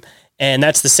time. And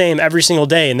that's the same every single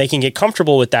day. And they can get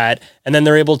comfortable with that. And then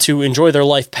they're able to enjoy their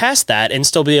life past that and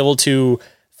still be able to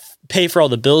pay for all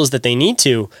the bills that they need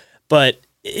to. But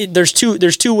there's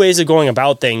two ways of going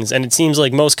about things. And it seems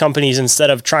like most companies, instead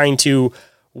of trying to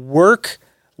work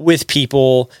with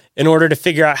people in order to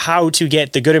figure out how to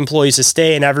get the good employees to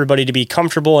stay and everybody to be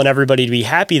comfortable and everybody to be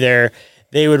happy there,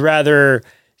 they would rather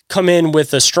come in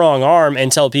with a strong arm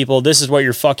and tell people, this is what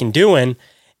you're fucking doing.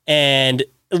 And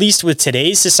at least with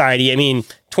today's society, I mean,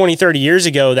 20, 30 years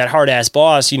ago, that hard ass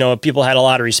boss, you know, people had a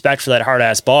lot of respect for that hard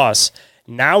ass boss.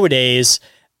 Nowadays,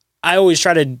 I always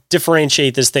try to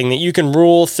differentiate this thing that you can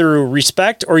rule through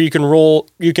respect or you can rule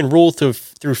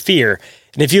through fear.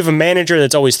 And if you have a manager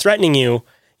that's always threatening you,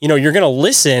 you know, you're going to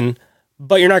listen,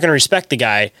 but you're not going to respect the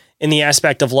guy in the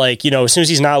aspect of like, you know, as soon as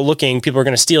he's not looking, people are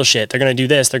going to steal shit. They're going to do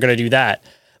this. They're going to do that.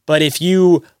 But if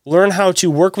you learn how to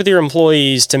work with your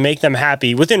employees to make them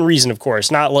happy, within reason, of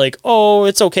course, not like, oh,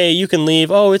 it's okay, you can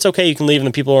leave. Oh, it's okay, you can leave. And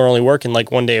the people are only working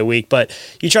like one day a week. But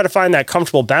you try to find that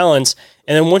comfortable balance.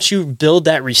 And then once you build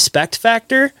that respect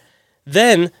factor,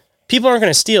 then people aren't going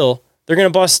to steal. They're going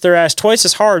to bust their ass twice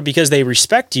as hard because they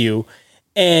respect you.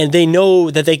 And they know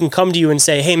that they can come to you and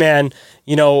say, hey, man,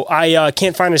 you know, I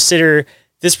can't find a sitter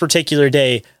this particular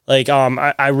day. Like, I'm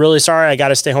really sorry. I got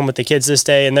to stay home with the kids this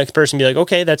day. And the next person be like,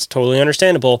 okay, that's totally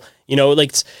understandable. You know,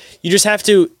 like, you have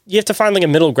to find like a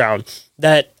middle ground,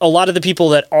 that a lot of the people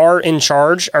that are in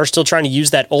charge are still trying to use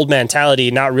that old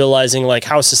mentality, not realizing like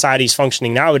how society's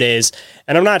functioning nowadays.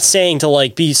 And I'm not saying to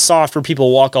like be soft where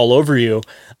people walk all over you.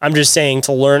 I'm just saying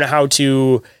to learn how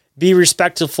to be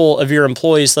respectful of your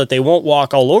employees so that they won't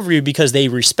walk all over you because they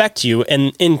respect you.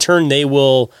 And in turn, they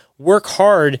will work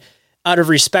hard out of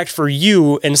respect for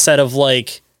you instead of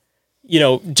like, you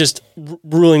know, just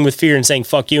ruling with fear and saying,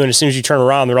 fuck you. And as soon as you turn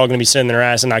around, they're all going to be sitting their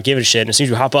ass and not give a shit. And as soon as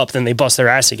you hop up, then they bust their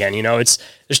ass again. You know, there's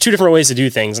two different ways to do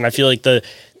things. And I feel like the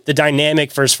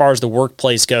dynamic for as far as the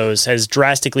workplace goes has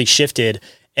drastically shifted.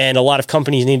 And a lot of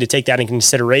companies need to take that in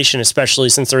consideration, especially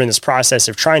since they're in this process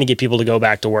of trying to get people to go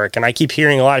back to work. And I keep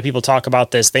hearing a lot of people talk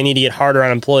about this. They need to get harder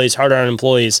on employees. I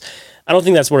don't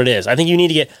think that's what it is. I think you need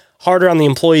to get harder on the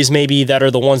employees maybe that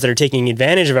are the ones that are taking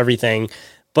advantage of everything.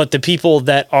 But the people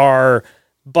that are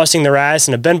busting their ass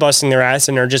and have been busting their ass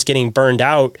and are just getting burned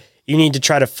out, you need to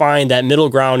try to find that middle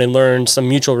ground and learn some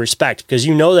mutual respect, because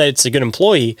you know that it's a good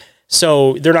employee.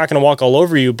 So they're not going to walk all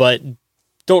over you, but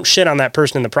don't shit on that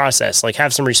person in the process. Like,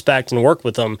 have some respect and work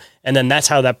with them. And then that's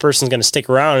how that person's going to stick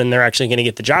around and they're actually going to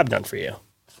get the job done for you.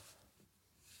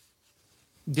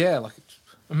 Yeah, like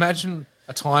imagine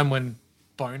a time when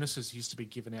bonuses used to be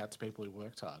given out to people who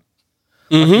worked hard.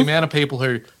 Like the amount of people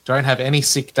who don't have any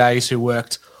sick days, who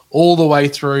worked all the way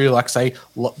through, like say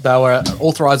they were an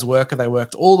authorized worker, they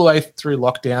worked all the way through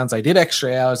lockdowns, they did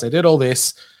extra hours, they did all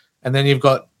this, and then you've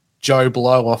got Joe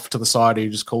Blow off to the side who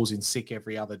just calls in sick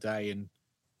every other day, and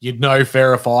you'd know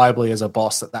verifiably as a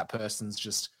boss that that person's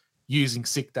just using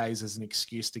sick days as an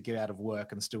excuse to get out of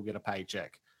work and still get a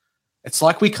paycheck. It's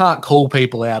like we can't call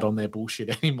people out on their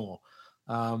bullshit anymore.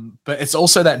 But it's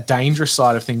also that dangerous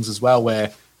side of things as well,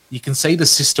 where you can see the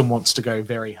system wants to go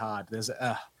very hard.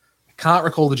 I can't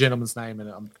recall the gentleman's name, and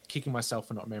I'm kicking myself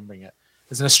for not remembering it.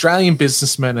 There's an Australian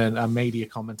businessman and a media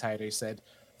commentator who said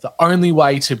the only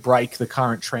way to break the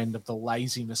current trend of the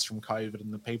laziness from COVID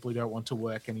and the people who don't want to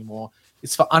work anymore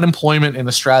is for unemployment in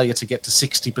Australia to get to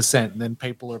 60%, and then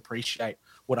people will appreciate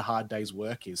what a hard day's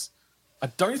work is. I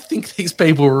don't think these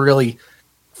people really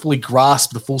fully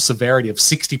grasp the full severity of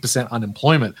 60%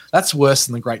 unemployment. That's worse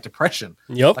than the Great Depression.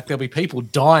 Yep. Like there'll be people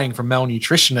dying from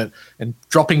malnutrition and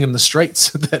dropping in the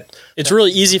streets. It's really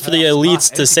easy for the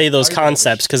elites to say those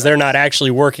concepts because they're not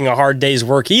actually working a hard day's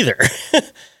work either.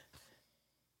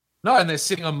 No, and they're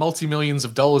sitting on multi-millions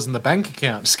of dollars in the bank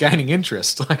account, just gaining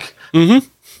interest. Like Mm-hmm.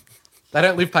 they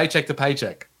don't live paycheck to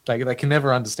paycheck. They can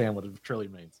never understand what it truly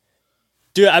means.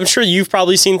 Dude, I'm sure you've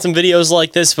probably seen some videos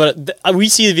like this, but we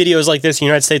see videos like this in the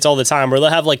United States all the time where they'll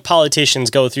have like politicians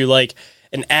go through like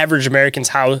an average American's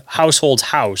household's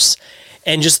house,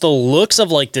 and just the looks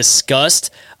of like disgust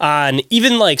on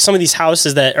even like some of these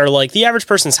houses that are like the average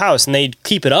person's house, and they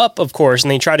keep it up, of course,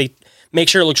 and they try to make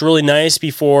sure it looks really nice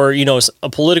before, you know, a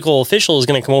political official is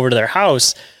going to come over to their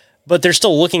house, but they're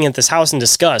still looking at this house in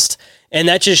disgust. And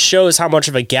that just shows how much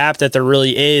of a gap that there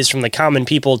really is from the common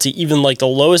people to even like the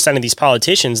lowest end of these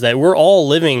politicians, that we're all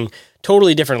living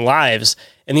totally different lives.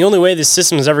 And the only way this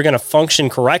system is ever going to function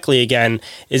correctly again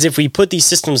is if we put these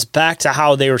systems back to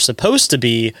how they were supposed to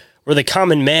be, where the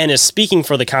common man is speaking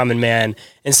for the common man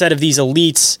instead of these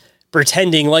elites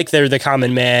pretending like they're the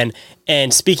common man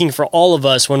and speaking for all of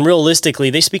us when realistically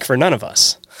they speak for none of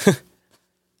us.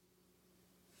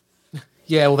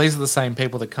 Yeah, well, these are the same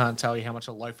people that can't tell you how much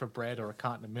a loaf of bread or a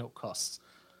carton of milk costs.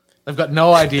 They've got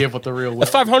no idea of what the real world The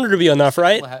 500 would be enough,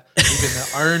 right? live in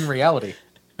their own reality.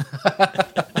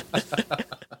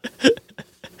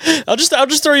 I'll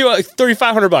just throw you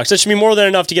 $3,500. That should be more than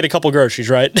enough to get a couple groceries,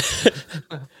 right?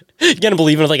 You're gonna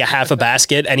believe in like a half a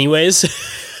basket, anyways.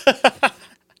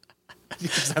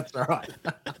 That's all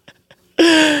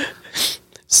right.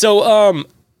 So,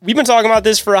 we've been talking about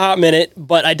this for a hot minute,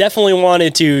 but I definitely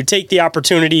wanted to take the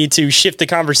opportunity to shift the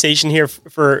conversation here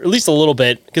for at least a little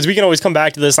bit, because we can always come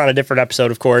back to this on a different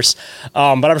episode, of course.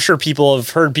 But I'm sure people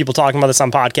have heard people talking about this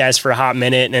on podcasts for a hot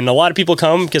minute, and a lot of people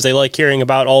come because they like hearing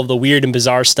about all of the weird and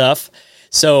bizarre stuff.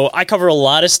 So I cover a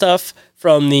lot of stuff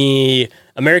from the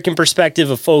American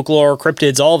perspective of folklore,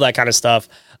 cryptids, all of that kind of stuff.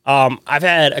 I've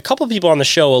had a couple people on the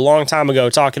show a long time ago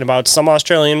talking about some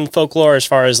Australian folklore as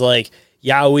far as like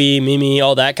Yowie, Mimi,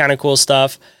 all that kind of cool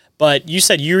stuff. But you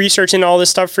said you researching all this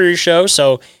stuff for your show,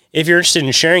 so if you're interested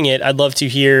in sharing it, I'd love to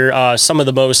hear some of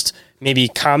the most maybe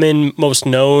common, most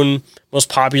known, most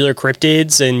popular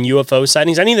cryptids and UFO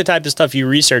sightings. Any of the type of stuff you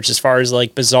research as far as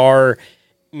like bizarre,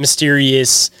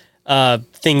 mysterious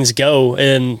things go,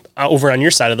 and over on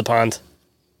your side of the pond.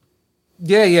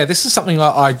 Yeah. This is something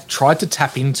I tried to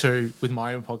tap into with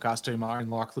my own podcast, do my own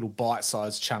like little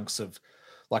bite-sized chunks of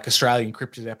like Australian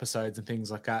cryptid episodes and things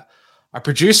like that. I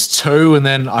produced 2 and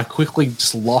then I quickly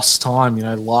just lost time. You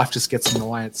know, life just gets in the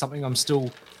way. It's something I'm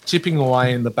still chipping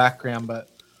away in the background, but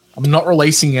I'm not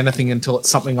releasing anything until it's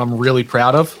something I'm really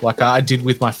proud of. Like I did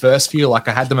with my first few, like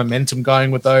I had the momentum going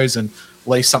with those and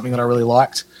released something that I really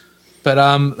liked. But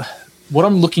what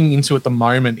I'm looking into at the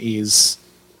moment is,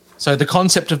 so the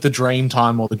concept of the dream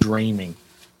time or the dreaming.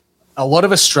 A lot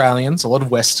of Australians, a lot of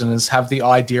Westerners have the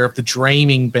idea of the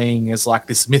dreaming being as like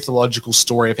this mythological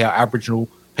story of how Aboriginal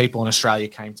people in Australia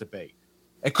came to be.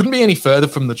 It couldn't be any further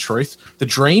from the truth. The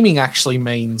dreaming actually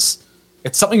means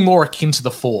it's something more akin to the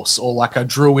Force or like a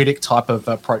druidic type of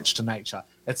approach to nature.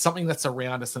 It's something that's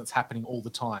around us and it's happening all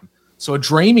the time. So a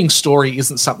dreaming story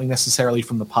isn't something necessarily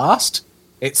from the past.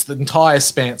 It's the entire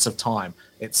span of time.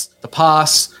 It's the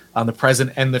past, the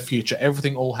present, and the future.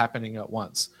 Everything all happening at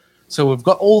once. So we've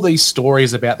got all these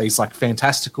stories about these like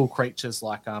fantastical creatures.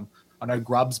 Like I know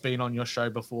Grub's been on your show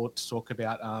before to talk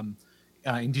about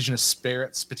indigenous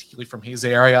spirits, particularly from his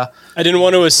area. I didn't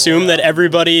want to assume that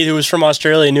everybody who was from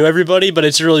Australia knew everybody, but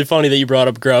it's really funny that you brought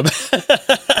up Grub.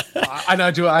 I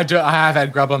know. I have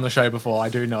had Grub on the show before. I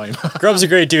do know him. Grub's a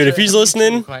great dude. If he's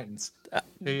listening,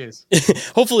 he is.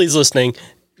 Hopefully he's listening.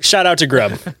 Shout out to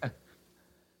Grub.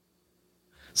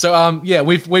 So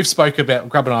we've spoke about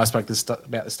Grub and I spoke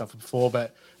about this stuff before,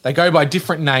 but they go by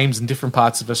different names in different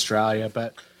parts of Australia.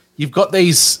 But you've got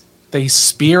these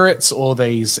spirits or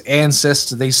these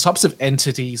ancestors, these types of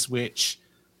entities, which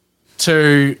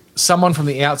to someone from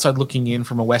the outside looking in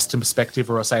from a Western perspective,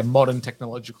 or say a modern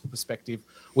technological perspective,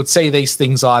 would see these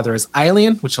things either as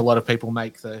alien, which a lot of people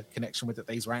make the connection with, that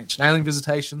these are ancient alien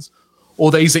visitations, or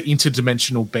these are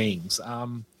interdimensional beings.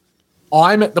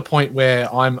 I'm at the point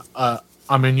where I'm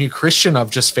a new Christian.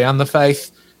 I've just found the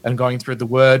faith and going through the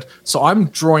word. So I'm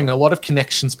drawing a lot of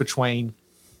connections between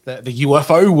the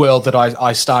UFO world that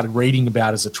I started reading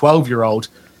about as a 12-year-old,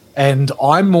 and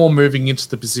I'm more moving into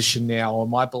the position now, or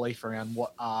my belief around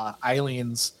what are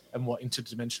aliens and what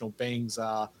interdimensional beings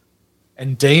are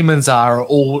and demons are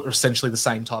all essentially the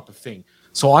same type of thing.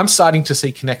 So I'm starting to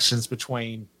see connections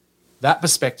between that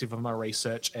perspective of my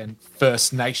research and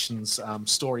First Nations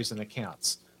stories and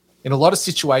accounts. In a lot of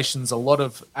situations, a lot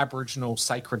of Aboriginal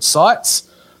sacred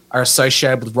sites are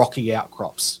associated with rocky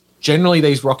outcrops. Generally,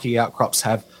 these rocky outcrops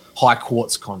have high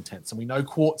quartz contents, and we know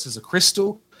quartz is a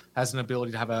crystal, has an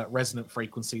ability to have a resonant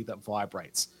frequency that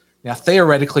vibrates. Now,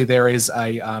 theoretically, there is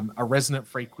a resonant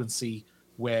frequency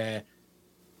where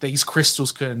these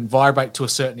crystals can vibrate to a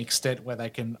certain extent where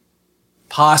they can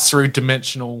pass through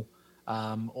dimensional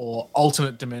or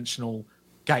alternate dimensional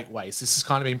gateways. This has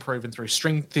kind of been proven through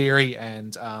string theory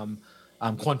and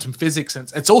quantum physics.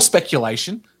 And it's all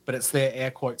speculation, but it's their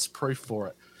air quotes proof for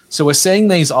it. So we're seeing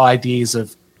these ideas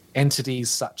of entities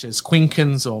such as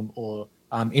Quinkins or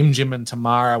Imjim and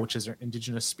Tamara, which is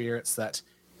indigenous spirits that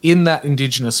in that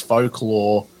indigenous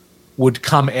folklore would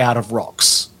come out of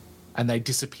rocks and they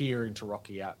disappear into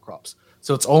rocky outcrops.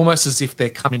 So it's almost as if they're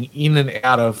coming in and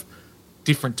out of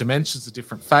different dimensions, of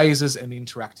different phases, and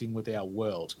interacting with our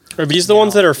world. Are these the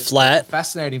ones that are flat?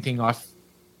 Fascinating thing.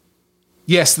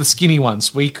 Yes, the skinny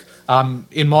ones. We,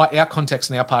 in our context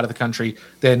in our part of the country,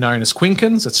 they're known as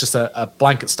Quinkins. It's just a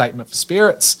blanket statement for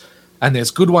spirits. And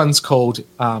there's good ones called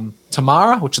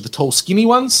Tamara, which are the tall, skinny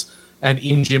ones, and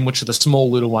Imjim, which are the small,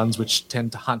 little ones, which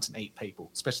tend to hunt and eat people,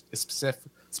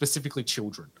 specifically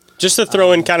children. Just to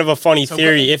throw in kind of a funny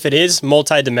theory, if it is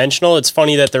multidimensional, it's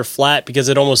funny that they're flat because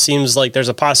it almost seems like there's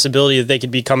a possibility that they could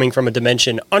be coming from a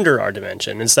dimension under our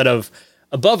dimension instead of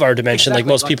above our dimension, like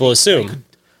most people assume.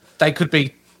 They could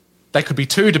be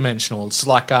two-dimensional. It's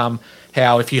like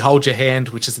how if you hold your hand,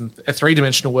 which is in a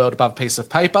three-dimensional world above a piece of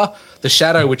paper, the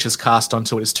shadow which is cast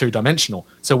onto it is two-dimensional.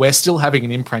 So we're still having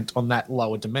an imprint on that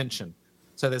lower dimension.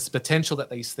 So there's potential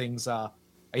that these things are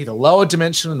either lower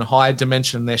dimension and higher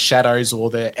dimension, their shadows or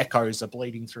their echoes are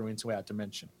bleeding through into our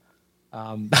dimension.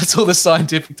 That's all the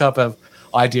scientific type of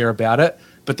idea about it.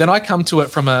 But then I come to it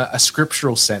from a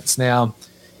scriptural sense. Now,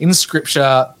 in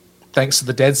scripture, thanks to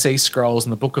the Dead Sea Scrolls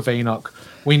and the Book of Enoch,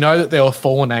 we know that there were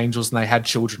fallen angels and they had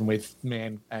children with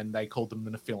man, and they called them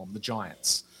the Nephilim, the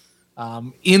giants.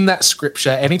 In that scripture,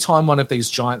 anytime one of these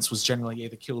giants was generally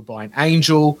either killed by an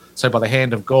angel, so by the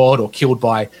hand of God, or killed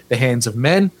by the hands of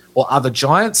men or other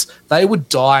giants, they would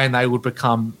die and they would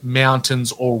become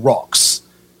mountains or rocks.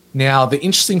 Now, the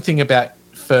interesting thing about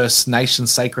First Nation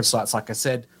sacred sites, like I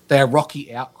said, they are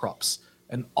rocky outcrops.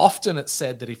 And often it's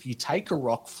said that if you take a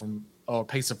rock or a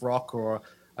piece of rock or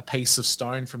a piece of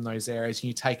stone from those areas and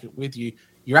you take it with you,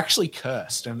 you're actually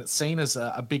cursed. And it's seen as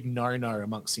a big no-no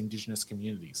amongst Indigenous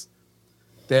communities.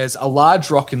 There's a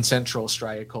large rock in Central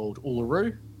Australia called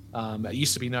Uluru. It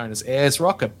used to be known as Ayers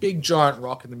Rock, a big giant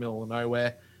rock in the middle of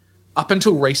nowhere. Up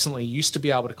until recently, you used to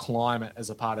be able to climb it as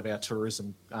a part of our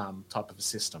tourism type of a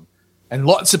system. And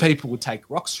lots of people would take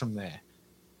rocks from there.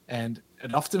 And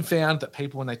it often found that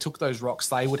people, when they took those rocks,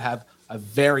 they would have a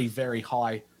very, very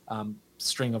high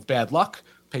string of bad luck.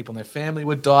 People in their family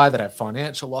would die. They'd have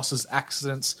financial losses,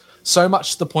 accidents, so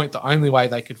much to the point the only way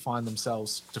they could find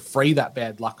themselves to free that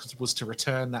bad luck was to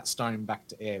return that stone back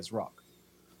to Ayers Rock.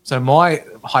 So my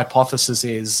hypothesis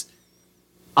is,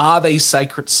 are these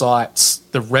sacred sites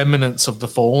the remnants of the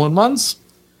fallen ones?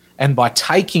 And by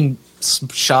taking some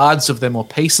shards of them or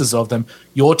pieces of them,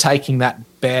 you're taking that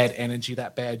bad energy,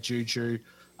 that bad juju.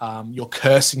 You're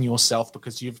cursing yourself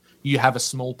because you have a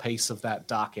small piece of that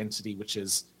dark entity which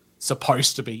is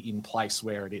supposed to be in place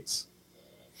where it is.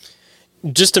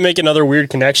 Just to make another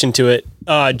weird connection to it,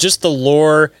 just the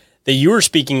lore that you were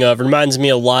speaking of reminds me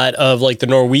a lot of like the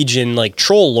Norwegian like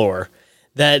troll lore.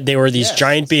 that they were these Yes,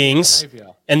 giant beings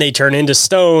Scandinavia. and they turn into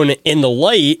stone in the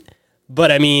light.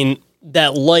 But I mean,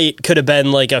 that light could have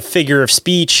been like a figure of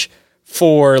speech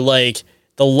for like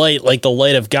the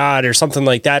light of God or something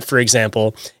like that, for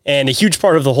example. And a huge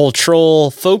part of the whole troll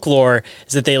folklore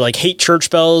is that they like hate church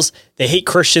bells, they hate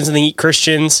Christians and they eat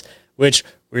Christians, which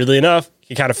weirdly enough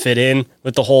can kind of fit in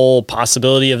with the whole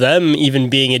possibility of them even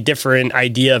being a different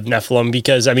idea of Nephilim.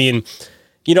 Because I mean,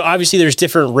 you know, obviously there's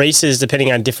different races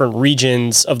depending on different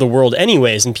regions of the world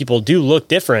anyways, and people do look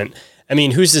different. I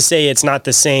mean, who's to say it's not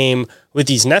the same with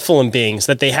these Nephilim beings,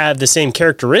 that they have the same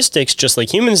characteristics just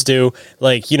like humans do?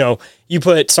 Like, you know, you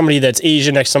put somebody that's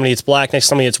Asian next to somebody that's black next to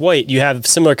somebody that's white, you have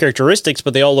similar characteristics,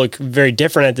 but they all look very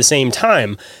different at the same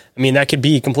time. I mean, that could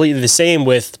be completely the same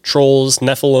with trolls,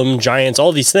 Nephilim, giants,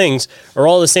 all these things are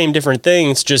all the same different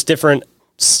things, just different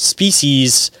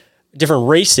species, different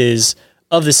races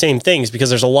of the same things, because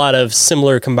there's a lot of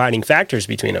similar combining factors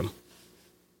between them.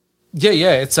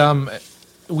 Yeah. It's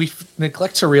we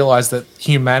neglect to realize that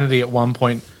humanity at one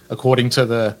point, according to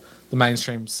the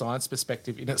mainstream science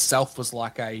perspective, in itself was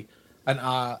like a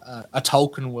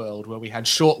Tolkien world where we had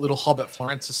short little Hobbit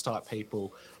Florencis type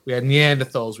people. We had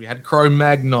Neanderthals, we had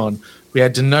Cro-Magnon, we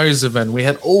had Denisovan, we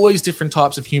had all these different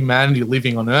types of humanity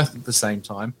living on Earth at the same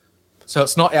time. So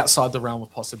it's not outside the realm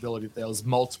of possibility. There was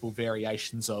multiple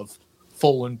variations of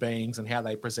fallen beings and how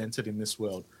they presented in this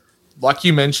world. Like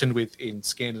you mentioned in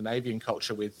Scandinavian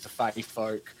culture with the fae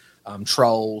folk,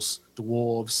 trolls,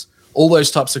 dwarves, all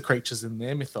those types of creatures in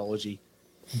their mythology,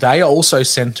 they also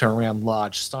center around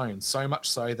large stones, so much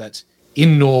so that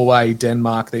in Norway,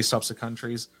 Denmark, these types of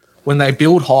countries, when they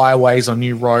build highways on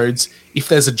new roads, if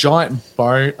there's a giant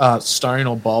stone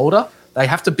or boulder, they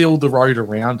have to build the road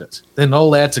around it. They're not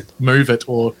allowed to move it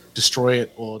or destroy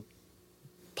it or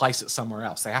place it somewhere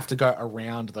else. They have to go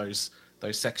around those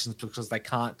sections because they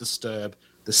can't disturb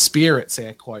the spirits,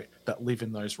 air quote, that live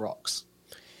in those rocks.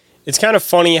 It's kind of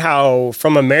funny how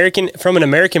from an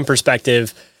American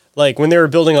perspective, like when they were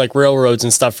building like railroads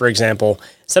and stuff, for example,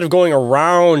 instead of going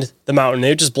around the mountain, they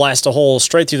would just blast a hole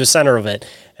straight through the center of it.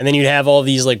 And then you'd have all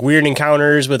these like weird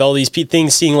encounters with all these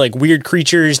things, seeing like weird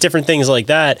creatures, different things like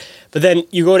that. But then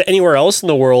you go to anywhere else in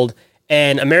the world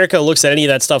and America looks at any of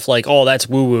that stuff like, oh, that's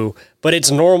woo-woo. But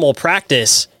it's normal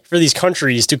practice for these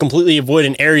countries to completely avoid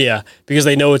an area because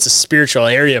they know it's a spiritual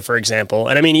area, for example.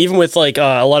 And I mean, even with like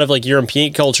a lot of like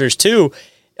European cultures too,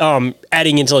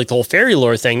 adding into like the whole fairy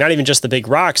lore thing, not even just the big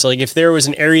rocks. Like if there was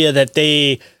an area that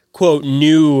they quote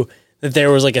knew that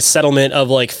there was like a settlement of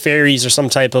like fairies or some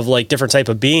type of like different type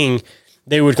of being,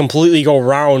 they would completely go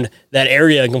around that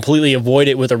area and completely avoid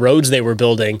it with the roads they were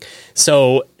building.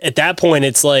 So at that point,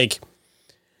 it's like,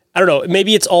 I don't know,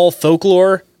 maybe it's all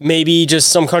folklore. Maybe just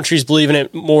some countries believe in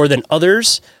it more than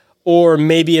others. Or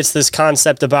maybe it's this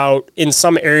concept about in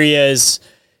some areas,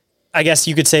 I guess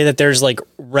you could say that there's like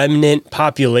remnant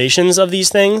populations of these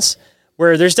things,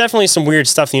 where there's definitely some weird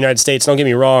stuff in the United States, don't get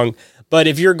me wrong. But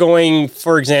if you're going,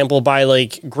 for example, by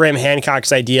like Graham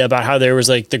Hancock's idea about how there was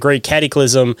like the great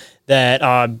cataclysm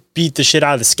that beat the shit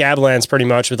out of the Scablands pretty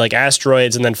much with like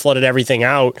asteroids and then flooded everything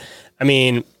out. I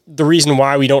mean, the reason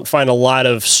why we don't find a lot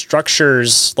of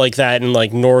structures like that in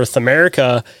like North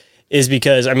America is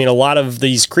because, I mean, a lot of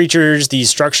these creatures, these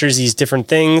structures, these different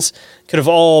things could have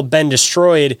all been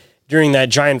destroyed during that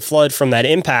giant flood from that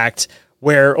impact,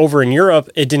 where over in Europe,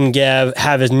 it didn't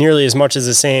have as nearly as much as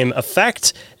the same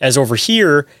effect as over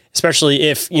here, especially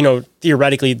if, you know,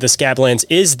 theoretically the Scablands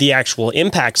is the actual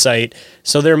impact site.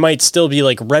 So there might still be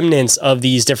like remnants of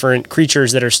these different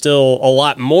creatures that are still a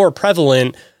lot more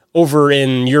prevalent over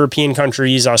in European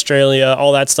countries, Australia,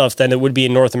 all that stuff, than it would be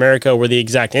in North America where the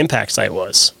exact impact site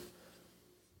was.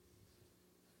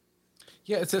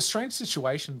 Yeah, it's a strange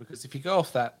situation because if you go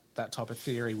off that type of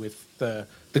theory with the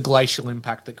glacial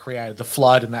impact that created the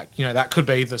flood, and that, you know, that could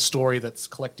be the story that's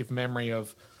collective memory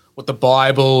of what the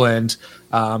Bible and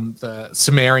the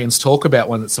Sumerians talk about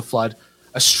when it's a flood.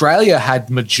 Australia had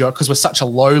because we're such a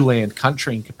lowland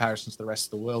country in comparison to the rest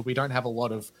of the world, we don't have a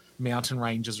lot of mountain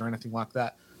ranges or anything like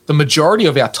that. The majority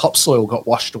of our topsoil got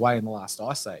washed away in the last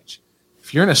ice age.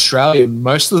 If you're in Australia,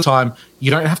 most of the time you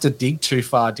don't have to dig too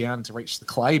far down to reach the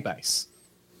clay base.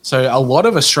 So a lot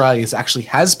of Australia actually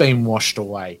has been washed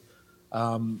away.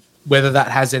 Whether that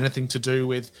has anything to do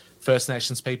with First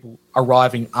Nations people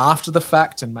arriving after the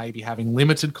fact and maybe having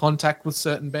limited contact with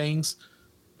certain beings,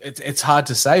 it's hard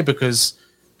to say, because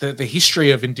the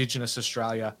history of Indigenous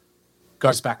Australia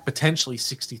goes back potentially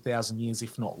 60,000 years,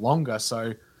 if not longer.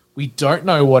 So we don't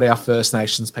know what our First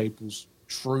Nations peoples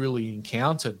truly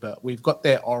encountered, but we've got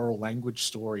their oral language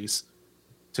stories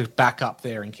to back up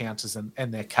their encounters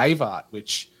and their cave art,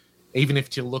 which Even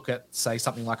if you look at, say,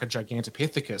 something like a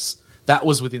Gigantopithecus, that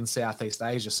was within Southeast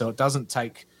Asia. So it doesn't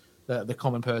take the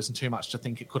common person too much to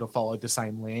think it could have followed the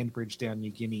same land bridge down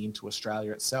New Guinea into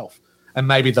Australia itself. And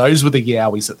maybe those were the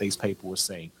Yowies that these people were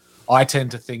seeing. I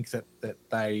tend to think that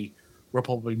they were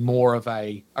probably more of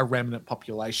a remnant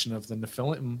population of the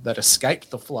Nephilim that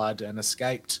escaped the flood and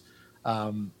escaped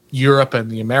Europe and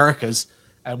the Americas,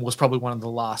 and was probably one of the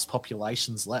last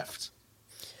populations left.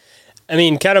 I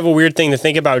mean, kind of a weird thing to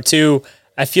think about too.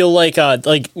 I feel like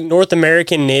North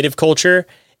American native culture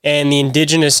and the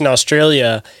indigenous in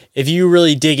Australia, if you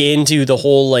really dig into the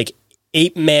whole like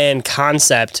ape man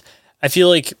concept, I feel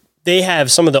like they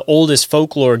have some of the oldest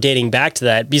folklore dating back to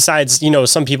that. Besides,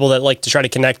 some people that like to try to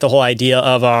connect the whole idea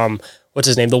of what's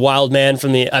his name, the wild man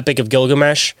from the Epic of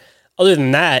Gilgamesh. Other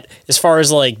than that, as far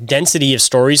as like density of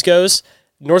stories goes,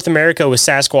 North America with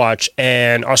Sasquatch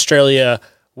and Australia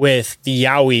with the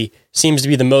Yowie seems to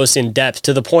be the most in depth,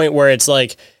 to the point where it's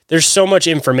like there's so much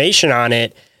information on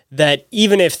it that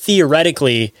even if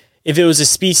theoretically, if it was a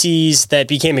species that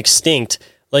became extinct,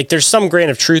 like there's some grain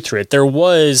of truth to it. There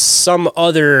was some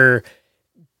other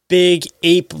big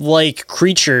ape-like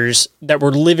creatures that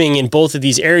were living in both of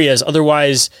these areas.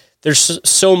 Otherwise, there's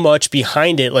so much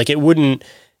behind it. Like I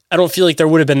don't feel like there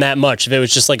would have been that much if it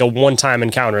was just like a one-time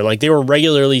encounter. Like they were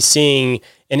regularly seeing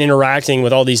and interacting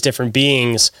with all these different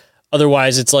beings.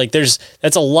 Otherwise, it's like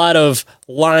that's a lot of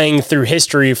lying through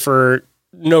history for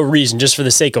no reason, just for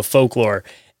the sake of folklore.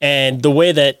 And the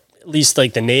way that at least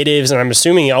like the natives, and I'm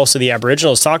assuming also the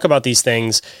Aboriginals, talk about these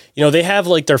things, they have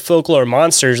like their folklore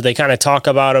monsters. They kind of talk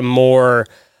about them more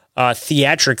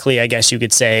theatrically, I guess you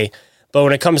could say. But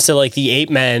when it comes to like the ape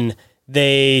men,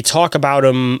 they talk about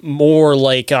them more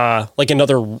like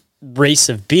another race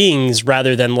of beings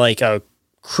rather than like a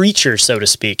creature, so to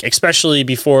speak, especially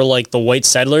before like the white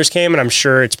settlers came. And I'm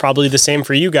sure it's probably the same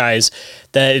for you guys,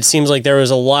 that it seems like there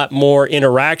was a lot more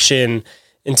interaction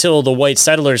until the white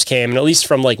settlers came. And at least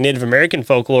from like Native American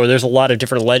folklore, there's a lot of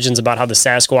different legends about how the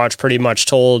Sasquatch pretty much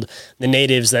told the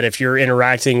natives that if you're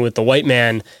interacting with the white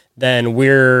man, then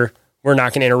we're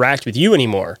not going to interact with you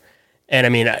anymore. And I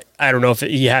mean, I don't know if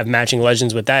you have matching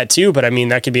legends with that too, but I mean,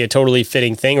 that could be a totally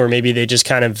fitting thing, or maybe they just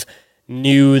kind of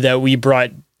knew that we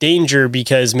brought danger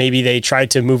because maybe they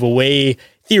tried to move away,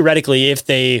 theoretically, if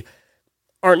they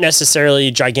aren't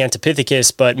necessarily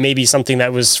Gigantopithecus, but maybe something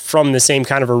that was from the same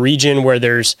kind of a region where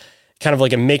there's kind of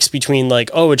like a mix between like,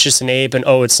 oh, it's just an ape and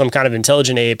oh, it's some kind of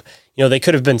intelligent ape. They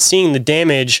could have been seeing the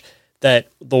damage that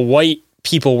the white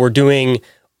people were doing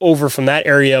over from that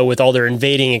area with all their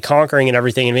invading and conquering and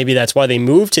everything. And maybe that's why they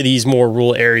moved to these more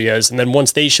rural areas. And then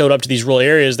once they showed up to these rural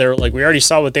areas, they were like, we already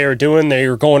saw what they were doing. They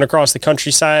were going across the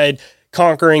countryside,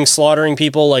 conquering, slaughtering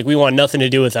people. Like, we want nothing to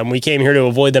do with them. We came here to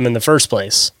avoid them in the first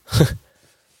place.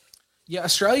 Yeah,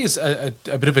 Australia's a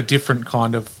bit of a different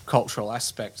kind of cultural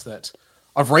aspect that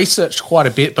I've researched quite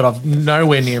a bit, but I've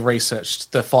nowhere near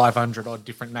researched the 500 odd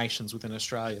different nations within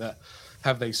Australia that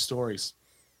have these stories.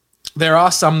 There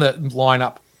are some that line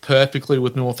up perfectly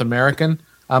with North American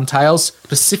tales,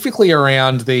 specifically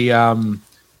around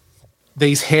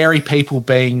these hairy people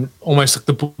being almost like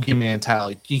the boogeyman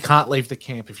tale. You can't leave the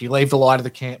camp. If you leave the light of the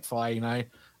campfire,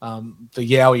 the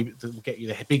Yowie will get you.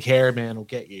 The big hairy man will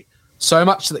get you. So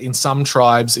much that in some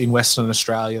tribes in Western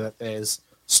Australia that there's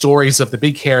stories of the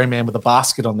big hairy man with a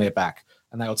basket on their back,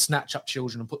 and they would snatch up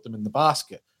children and put them in the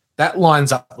basket. That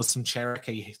lines up with some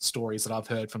Cherokee stories that I've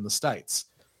heard from the States.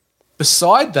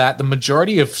 Beside that, the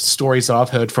majority of stories that I've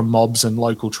heard from mobs and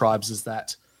local tribes is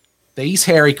that these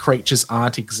hairy creatures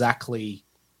aren't exactly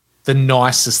the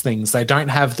nicest things. They don't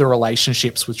have the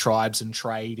relationships with tribes and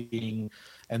trading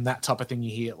and that type of thing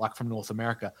you hear like from North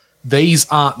America. These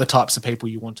aren't the types of people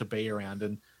you want to be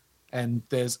around. And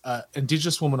there's an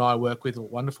Indigenous woman I work with, a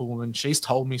wonderful woman. She's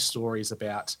told me stories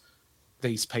about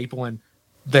these people, and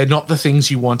they're not the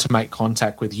things you want to make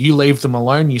contact with. You leave them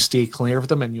alone, you steer clear of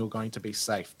them, and you're going to be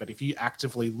safe. But if you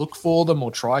actively look for them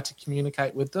or try to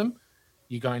communicate with them,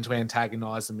 you're going to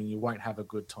antagonize them and you won't have a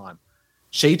good time.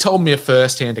 She told me a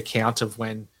first-hand account of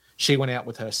when she went out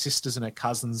with her sisters and her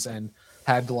cousins and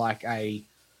had like a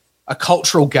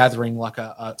cultural gathering, like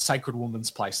a sacred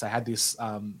woman's place. They had this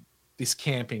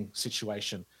camping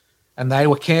situation, and they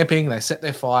were camping. They set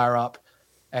their fire up,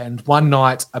 and one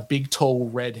night a big, tall,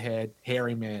 red-haired,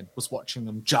 hairy man was watching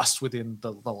them just within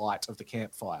the light of the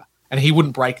campfire, and he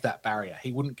wouldn't break that barrier.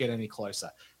 He wouldn't get any closer.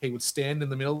 He would stand in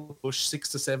the middle of the bush, 6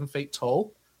 to 7 feet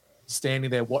tall, standing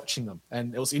there watching them.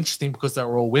 And it was interesting because they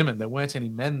were all women. There weren't any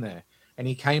men there. And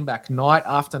he came back night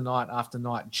after night after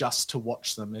night just to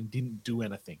watch them and didn't do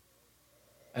anything.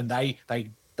 And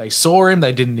they saw him.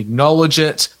 They didn't acknowledge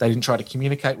it. They didn't try to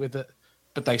communicate with it.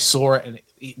 but they saw it and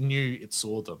it knew it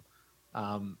saw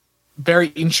them. Very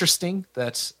interesting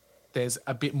that there's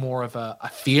a bit more of a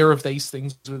fear of these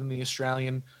things within the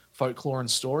Australian folklore and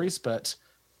stories, but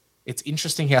it's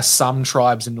interesting how some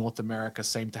tribes in North America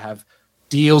seem to have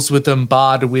deals with them,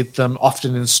 barter with them.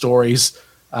 Often in stories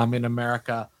in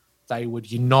America, they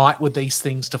would unite with these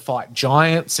things to fight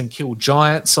giants and kill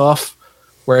giants off,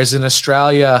 whereas in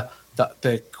Australia,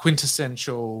 the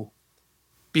quintessential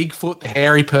Bigfoot, the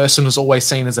hairy person, was always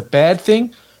seen as a bad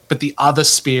thing, but the other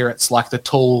spirits like the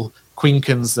tall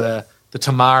Quinkins, the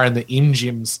Tamara and the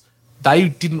Injims, they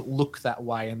didn't look that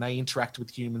way, and they interact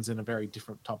with humans in a very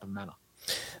different type of manner.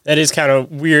 That is kind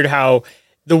of weird how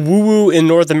the woo-woo in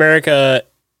North America,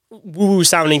 woo-woo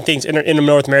sounding things in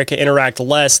North America interact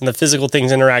less and the physical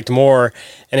things interact more.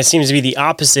 And it seems to be the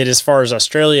opposite as far as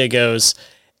Australia goes.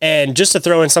 And just to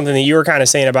throw in something that you were kind of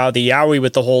saying about the Yowie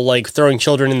with the whole like throwing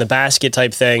children in the basket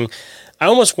type thing, I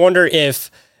almost wonder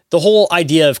if the whole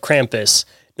idea of Krampus,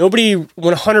 nobody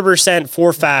 100%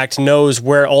 for fact knows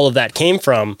where all of that came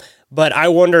from. But I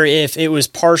wonder if it was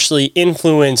partially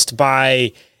influenced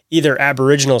by either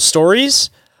Aboriginal stories,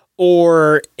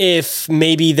 or if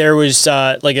maybe there was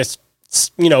there's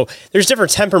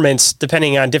different temperaments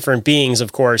depending on different beings,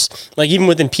 of course. Like even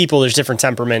within people, there's different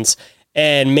temperaments.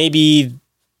 And maybe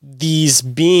these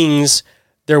beings,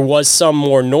 there was some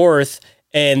more north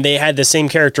and they had the same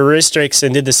characteristics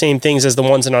and did the same things as the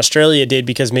ones in Australia did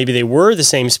because maybe they were the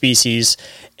same species.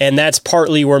 And that's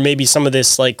partly where maybe some of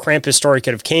this like Krampus story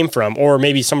could have came from. Or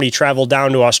maybe somebody traveled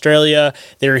down to Australia,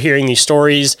 they were hearing these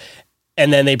stories,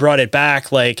 and then they brought it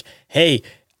back like, hey,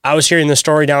 I was hearing the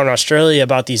story down in Australia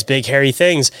about these big hairy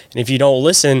things, and if you don't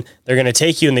listen, they're going to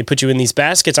take you and they put you in these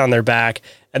baskets on their back.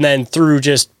 And then through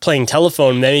just playing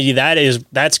telephone, maybe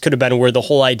that could have been where the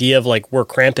whole idea of like where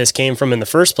Krampus came from in the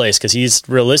first place, because he's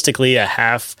realistically a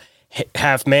half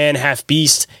man, half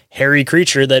beast, hairy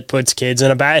creature that puts kids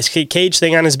in a basket cage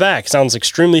thing on his back. Sounds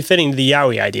extremely fitting to the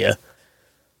Yowie idea.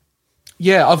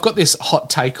 Yeah, I've got this hot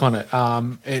take on it.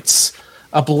 It's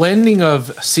a blending of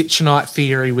Sitchinite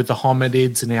theory with the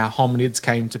hominids and how hominids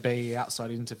came to be, outside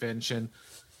intervention,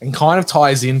 and kind of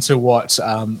ties into what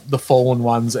the fallen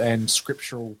ones and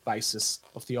scriptural basis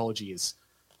of theology is.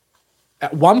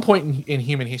 At one point in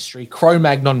human history,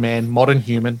 Cro-Magnon man, modern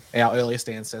human, our earliest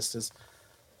ancestors,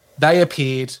 they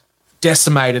appeared,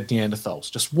 decimated Neanderthals,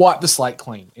 just wiped the slate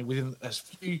clean. And within a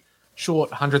few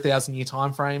short 100,000 year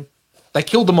time frame, they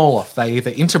killed them all off. They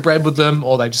either interbred with them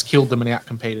or they just killed them and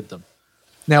outcompeted them.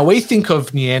 Now, we think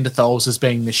of Neanderthals as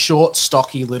being the short,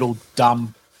 stocky, little,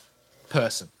 dumb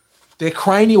person. Their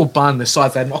cranial bun, the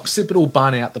size, they had an occipital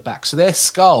bun out the back. So their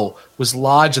skull was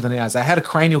larger than ours. They had a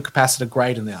cranial capacity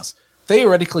greater than ours.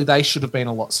 Theoretically, they should have been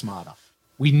a lot smarter.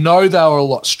 We know they were a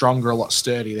lot stronger, a lot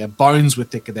sturdier. Their bones were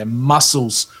thicker. Their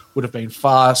muscles would have been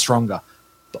far stronger.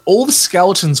 But all the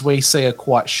skeletons we see are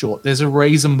quite short. There's a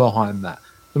reason behind that.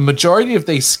 The majority of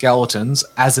these skeletons,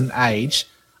 as an age,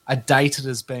 are dated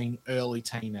as being early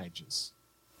teenagers.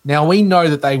 Now, we know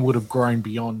that they would have grown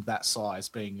beyond that size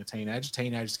being a teenager.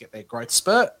 Teenagers get their growth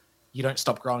spurt. You don't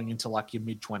stop growing until like your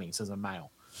mid-20s as a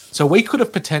male. So we could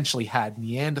have potentially had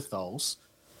Neanderthals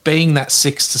being that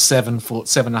 6 to 7 foot,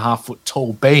 7.5 foot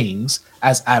tall beings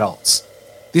as adults.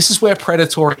 This is where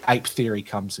predatory ape theory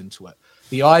comes into it.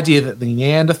 The idea that the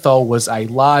Neanderthal was a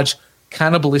large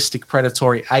cannibalistic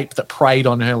predatory ape that preyed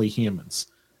on early humans.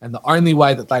 And the only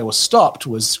way that they were stopped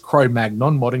was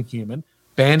Cro-Magnon, modern human,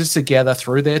 banded together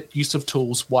through their use of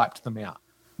tools, wiped them out.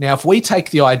 Now, if we take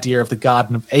the idea of the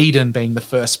Garden of Eden being the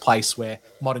first place where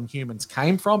modern humans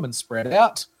came from and spread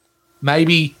out,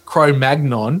 maybe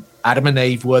Cro-Magnon, Adam and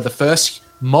Eve, were the first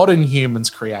modern humans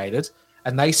created,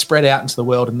 and they spread out into the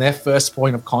world, and their first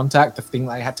point of contact, the thing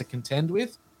they had to contend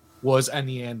with, was a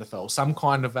Neanderthal, some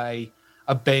kind of a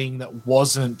being that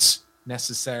wasn't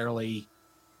necessarily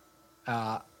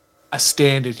a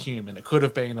standard human. It could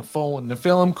have been a fallen in the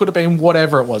film, could have been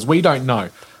whatever it was. We don't know.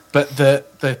 But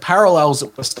the parallels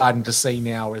that we're starting to see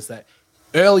now is that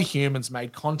early humans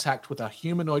made contact with a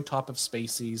humanoid type of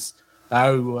species.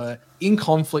 They were in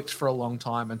conflict for a long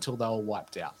time until they were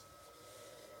wiped out.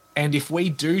 And if we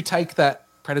do take that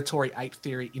predatory ape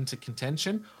theory into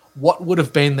contention, what would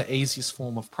have been the easiest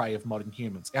form of prey of modern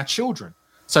humans? Our children.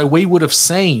 So we would have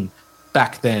seen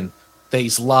back then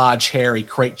these large, hairy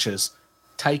creatures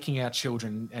taking our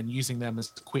children and using them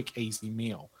as a quick, easy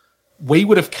meal. We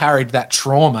would have carried that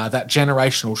trauma, that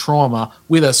generational trauma,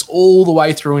 with us all the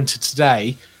way through into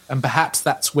today. And perhaps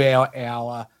that's where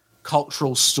our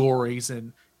cultural stories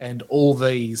and all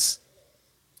these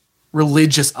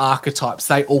religious archetypes,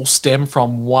 they all stem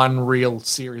from one real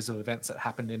series of events that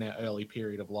happened in our early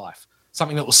period of life.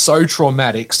 something that was so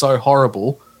traumatic, so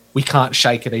horrible, we can't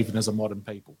shake it even as a modern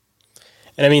people.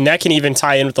 And I mean, that can even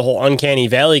tie in with the whole uncanny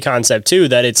valley concept too,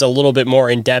 that it's a little bit more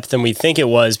in depth than we think it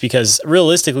was, because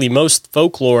realistically, most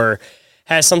folklore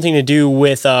has something to do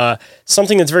with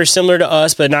something that's very similar to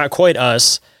us, but not quite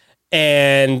us.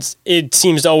 And it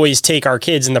seems to always take our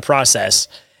kids in the process.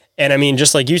 And I mean,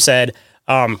 just like you said,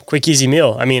 quick, easy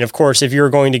meal. I mean, of course, if you're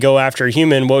going to go after a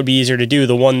human, what would be easier to do?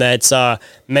 The one that's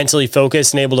mentally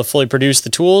focused and able to fully produce the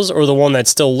tools, or the one that's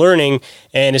still learning?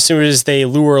 And as soon as they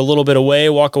lure a little bit away,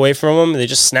 walk away from them, they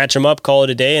just snatch them up, call it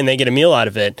a day, and they get a meal out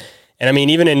of it. And I mean,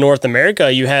 even in North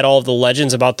America, you had all of the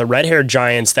legends about the red-haired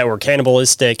giants that were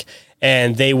cannibalistic,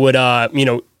 and they would,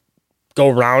 go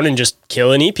around and just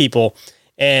kill and eat people.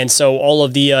 And so all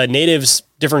of the natives,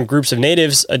 different groups of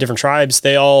natives, different tribes,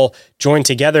 they all joined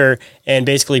together and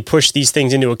basically pushed these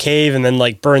things into a cave, and then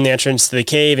like burned the entrance to the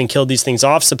cave and killed these things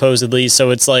off, supposedly. So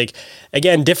it's like,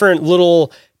 again, different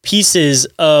little pieces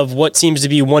of what seems to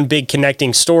be one big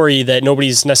connecting story that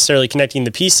nobody's necessarily connecting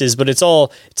the pieces, but it's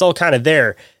all kind of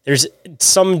there. There's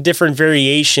some different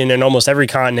variation in almost every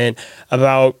continent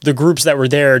about the groups that were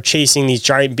there chasing these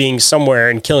giant beings somewhere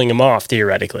and killing them off,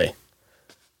 theoretically.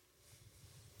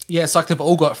 Yeah, it's like they've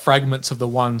all got fragments of the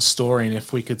one story, and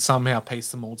if we could somehow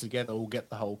piece them all together, we'll get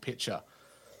the whole picture.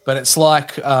 But it's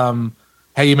like how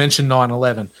you mentioned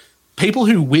 9/11. People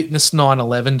who witnessed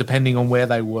 9/11, depending on where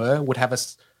they were, would have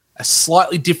a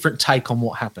slightly different take on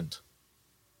what happened.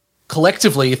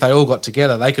 Collectively, if they all got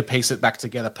together, they could piece it back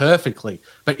together perfectly.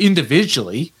 But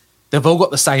individually, they've all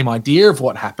got the same idea of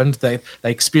what happened. They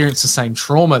experience the same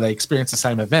trauma, they experience the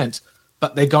same event,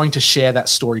 but they're going to share that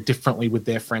story differently with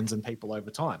their friends and people over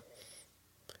time.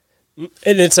 And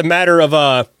it's a matter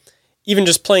of even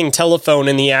just playing telephone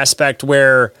in the aspect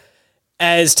where,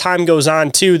 as time goes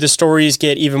on too, the stories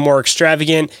get even more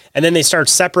extravagant, and then they start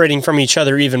separating from each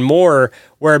other even more,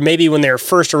 where maybe when they were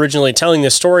first originally telling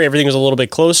this story, everything was a little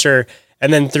bit closer,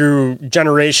 and then through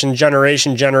generation,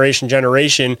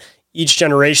 each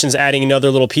generation's adding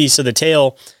another little piece of the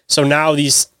tale. So now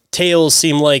these tales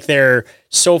seem like they're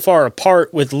so far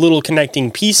apart with little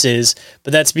connecting pieces,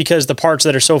 but that's because the parts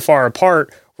that are so far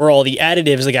apart were all the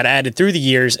additives that got added through the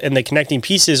years, and the connecting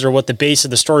pieces are what the base of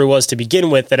the story was to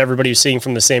begin with, that everybody was seeing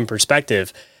from the same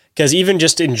perspective. Because even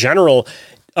just in general,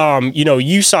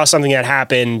 you saw something that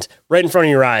happened right in front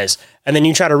of your eyes, and then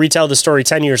you try to retell the story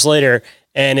 10 years later,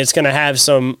 and it's going to have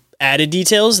some added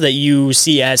details that you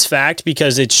see as fact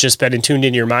because it's just been tuned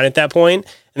into your mind at that point.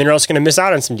 And then you're also going to miss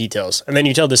out on some details. And then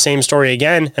you tell the same story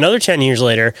again another 10 years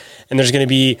later, and there's going to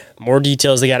be more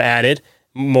details that got added,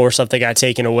 more stuff that got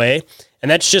taken away. And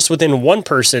that's just within one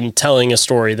person telling a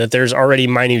story, that there's already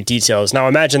minute details. Now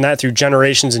imagine that through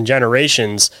generations and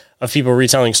generations of people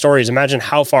retelling stories. Imagine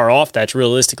how far off that's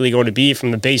realistically going to be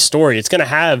from the base story. It's going to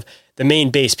have the main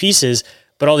base pieces,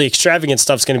 but all the extravagant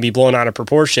stuff's going to be blown out of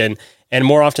proportion. And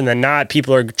more often than not,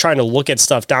 people are trying to look at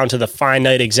stuff down to the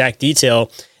finite exact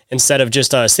detail, instead of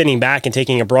just sitting back and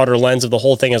taking a broader lens of the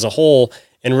whole thing as a whole,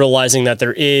 and realizing that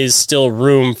there is still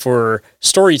room for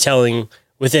storytelling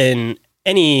within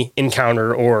any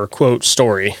encounter or quote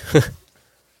story.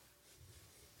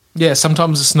 Yeah,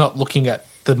 sometimes it's not looking at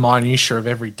the minutiae of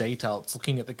every detail. It's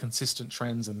looking at the consistent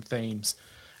trends and themes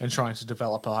and trying to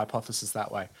develop a hypothesis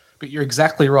that way. But you're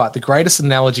exactly right. The greatest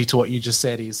analogy to what you just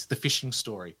said is the fishing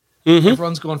story. Mm-hmm.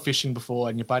 Everyone's gone fishing before,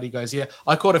 and your buddy goes, yeah,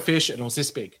 I caught a fish and it was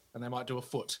this big, and they might do a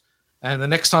foot. And the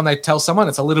next time they tell someone,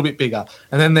 it's a little bit bigger.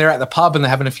 And then they're at the pub and they're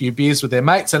having a few beers with their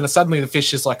mates, and suddenly the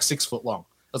fish is like 6 foot long.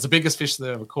 It was the biggest fish they've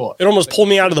ever caught. It almost pulled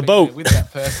me out of the boat. With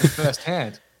that person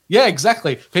firsthand. Yeah,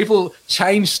 exactly. People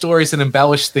change stories and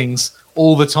embellish things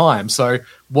all the time. So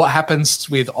what happens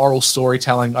with oral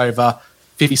storytelling over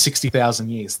 50, 60,000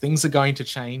 years? Things are going to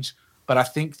change. But I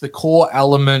think the core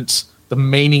element, the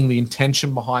meaning, the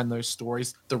intention behind those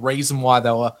stories, the reason why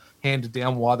they were handed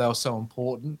down, why they were so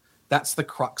important, that's the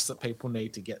crux that people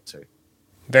need to get to.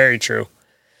 Very true.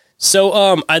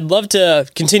 So I'd love to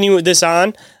continue with this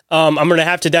on. I'm going to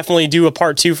have to definitely do a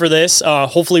part 2 for this.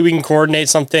 Hopefully we can coordinate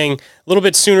something a little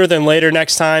bit sooner than later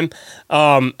next time.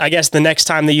 I guess the next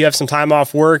time that you have some time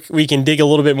off work, we can dig a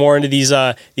little bit more into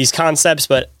these concepts.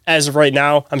 But as of right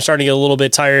now, I'm starting to get a little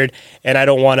bit tired, and I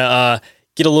don't want to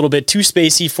get a little bit too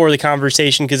spacey for the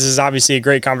conversation, because this is obviously a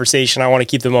great conversation. I want to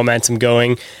keep the momentum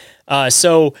going.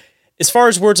 So as far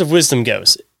as words of wisdom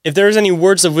goes, if there's any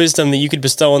words of wisdom that you could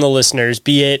bestow on the listeners,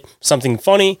 be it something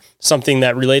funny, something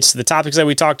that relates to the topics that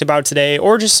we talked about today,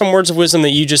 or just some words of wisdom that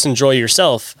you just enjoy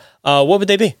yourself, what would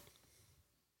they be?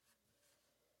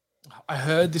 I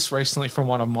heard this recently from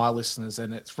one of my listeners,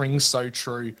 and it rings so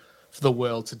true for the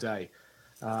world today.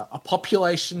 a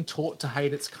population taught to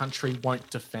hate its country won't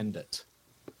defend it.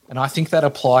 And I think that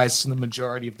applies to the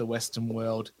majority of the Western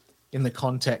world in the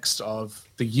context of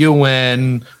the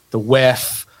UN, the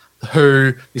WEF, the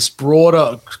WHO, this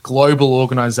broader global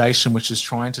organization which is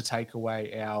trying to take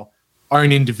away our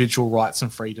own individual rights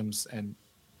and freedoms and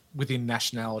within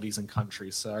nationalities and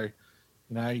countries. So,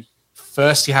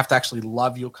 first you have to actually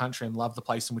love your country and love the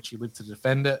place in which you live to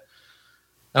defend it.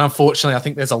 And unfortunately, I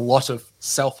think there's a lot of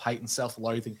self-hate and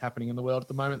self-loathing happening in the world at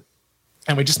the moment.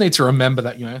 And we just need to remember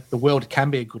that, the world can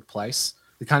be a good place.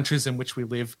 The countries in which we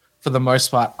live, for the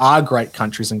most part, are great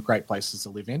countries and great places to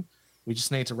live in. We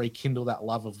just need to rekindle that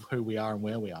love of who we are and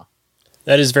where we are.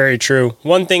 That is very true.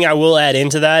 One thing I will add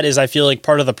into that is I feel like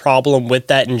part of the problem with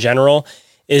that in general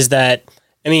is that,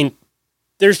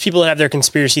 there's people that have their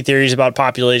conspiracy theories about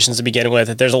populations to begin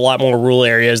with. There's a lot more rural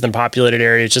areas than populated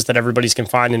areas, just that everybody's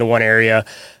confined into one area.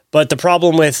 But the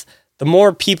problem with the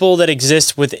more people that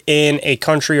exist within a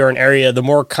country or an area, the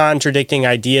more contradicting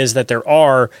ideas that there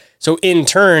are. So in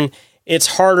turn,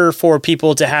 it's harder for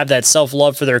people to have that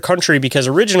self-love for their country, because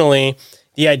originally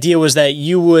the idea was that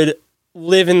you would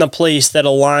live in the place that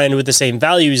aligned with the same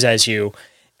values as you.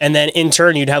 And then in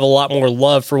turn, you'd have a lot more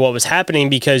love for what was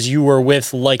happening because you were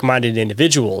with like-minded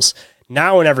individuals.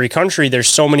 Now in every country, there's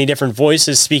so many different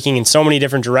voices speaking in so many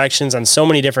different directions on so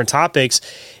many different topics.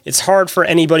 It's hard for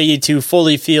anybody to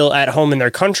fully feel at home in their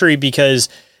country because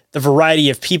the variety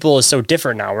of people is so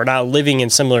different now. We're not living in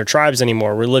similar tribes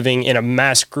anymore. We're living in a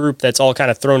mass group that's all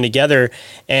kind of thrown together.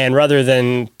 And rather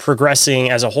than progressing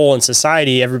as a whole in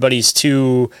society, everybody's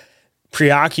too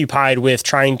preoccupied with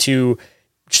trying to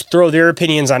throw their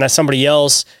opinions on somebody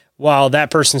else while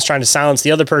that person's trying to silence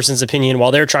the other person's opinion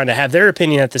while they're trying to have their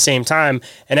opinion at the same time.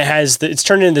 And it's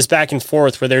turned into this back and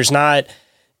forth where there's not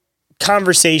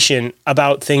conversation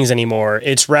about things anymore.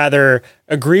 It's rather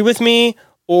agree with me,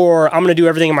 or I'm going to do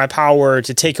everything in my power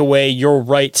to take away your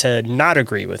right to not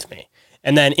agree with me.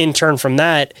 And then in turn from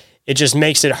that, it just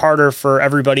makes it harder for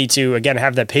everybody to, again,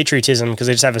 have that patriotism, because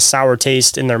they just have a sour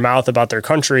taste in their mouth about their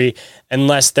country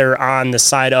unless they're on the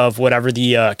side of whatever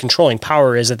the controlling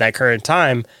power is at that current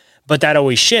time. But that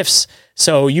always shifts.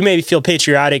 So you may feel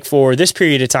patriotic for this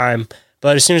period of time,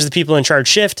 but as soon as the people in charge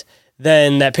shift,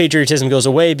 then that patriotism goes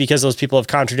away because those people have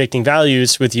contradicting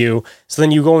values with you. So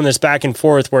then you go in this back and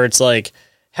forth where it's like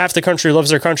half the country loves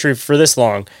their country for this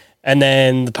long, and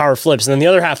then the power flips, and then the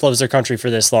other half loves their country for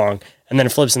this long, and then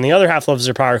it flips, and the other half loves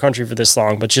their power country for this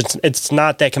long. But it's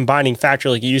not that combining factor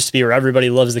like it used to be where everybody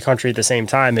loves the country at the same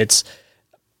time. It's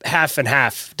half and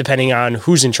half, depending on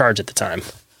who's in charge at the time.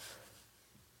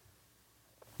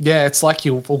 Yeah, it's like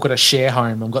you've all got a share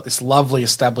home. I've got this lovely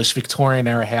established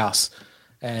Victorian-era house,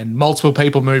 and multiple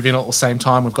people move in at the same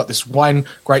time. We've got this one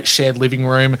great shared living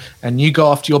room, and you go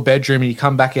off to your bedroom, and you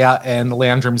come back out, and the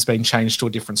lounge room's been changed to a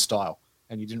different style,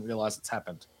 and you didn't realize it's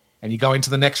happened. And you go into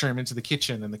the next room, into the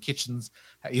kitchen, and the kitchen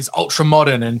is ultra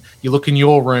modern, and you look in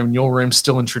your room's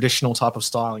still in traditional type of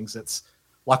stylings. It's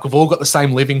like we've all got the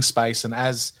same living space, and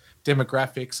as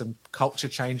demographics and culture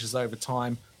changes over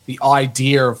time, the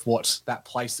idea of what that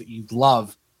place that you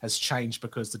love has changed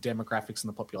because the demographics and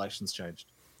the population's changed.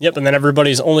 Yep, and then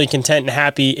everybody's only content and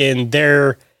happy in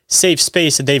their safe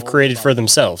space that they've created for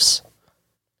themselves.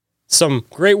 Some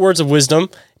great words of wisdom.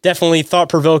 Definitely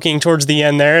thought-provoking towards the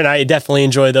end there, and I definitely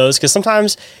enjoy those because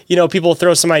sometimes, people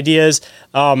throw some ideas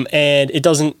and it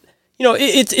doesn't,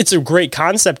 it's a great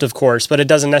concept, of course, but it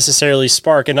doesn't necessarily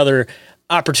spark another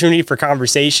opportunity for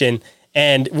conversation.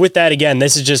 And with that, again,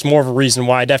 this is just more of a reason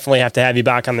why I definitely have to have you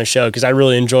back on the show, because I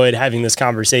really enjoyed having this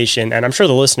conversation, and I'm sure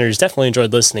the listeners definitely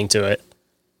enjoyed listening to it.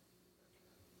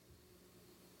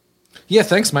 Yeah,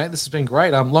 thanks, mate. This has been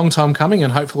great. Long time coming,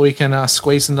 and hopefully we can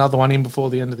squeeze another one in before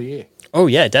the end of the year. Oh,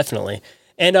 yeah, definitely.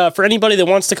 And for anybody that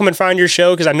wants to come and find your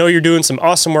show, because I know you're doing some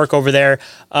awesome work over there,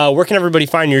 where can everybody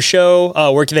find your show?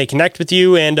 Where can they connect with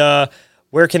you? And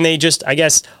where can they just, I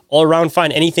guess, all around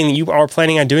find anything that you are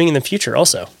planning on doing in the future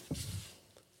also?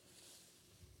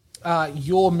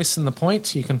 You're Missing the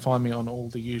Point. You can find me on all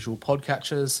the usual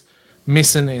podcatchers.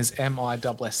 Missin is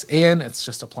MISSN. It's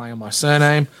just a play on my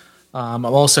surname. I'm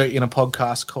also in a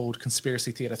podcast called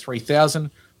Conspiracy Theatre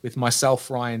 3000 with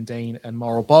myself, Ryan Dean, and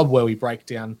Moral Bob, where we break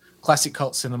down classic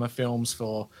cult cinema films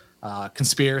for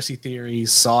conspiracy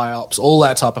theories, psyops, all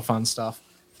that type of fun stuff.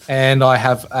 And I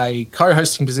have a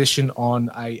co-hosting position on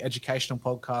a educational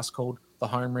podcast called The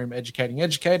Homeroom Educating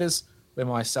Educators, where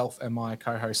myself and my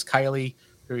co-host Kaylee,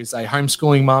 who is a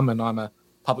homeschooling mum and I'm a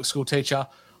public school teacher,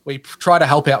 we try to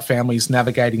help out families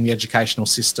navigating the educational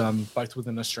system, both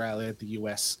within Australia, the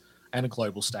US, and a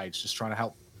global stage, just trying to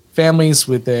help families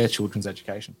with their children's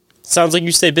education. Sounds like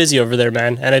you stay busy over there,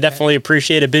 man. And I definitely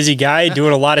appreciate a busy guy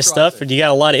doing a lot of stuff, and you got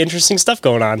a lot of interesting stuff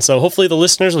going on. So hopefully the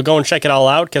listeners will go and check it all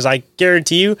out, because I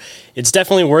guarantee you it's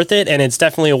definitely worth it, and it's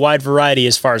definitely a wide variety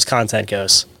as far as content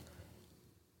goes.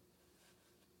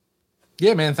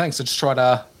 Yeah, man, thanks. I just try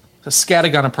to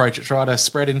scattergun approach it, try to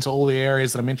spread into all the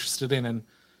areas that I'm interested in, and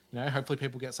hopefully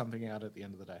people get something out at the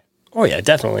end of the day. Oh, yeah,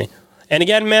 definitely. And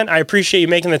again, man, I appreciate you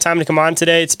making the time to come on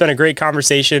today. It's been a great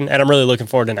conversation, and I'm really looking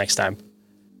forward to next time.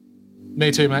 Me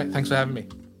too, mate. Thanks for having me.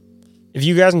 If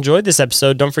you guys enjoyed this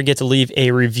episode, don't forget to leave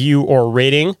a review or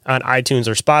rating on iTunes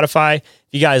or Spotify. If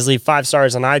you guys leave 5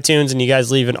 stars on iTunes and you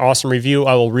guys leave an awesome review,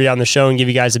 I will read on the show and give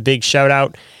you guys a big shout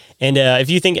out. And if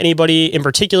you think anybody in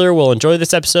particular will enjoy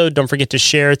this episode, don't forget to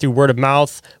share through word of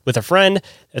mouth with a friend.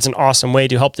 That's an awesome way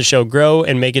to help the show grow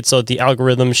and make it so that the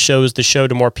algorithm shows the show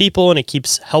to more people, and it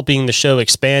keeps helping the show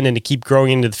expand and to keep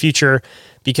growing into the future.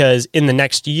 Because in the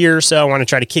next year or so, I want to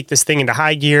try to kick this thing into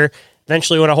high gear.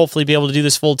 Eventually, I want to hopefully be able to do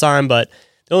this full time, but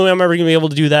the only way I'm ever going to be able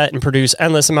to do that and produce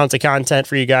endless amounts of content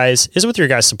for you guys is with your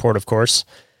guys' support, of course.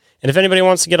 And if anybody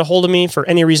wants to get a hold of me for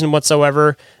any reason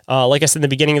whatsoever, like I said in the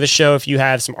beginning of the show, if you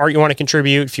have some art you want to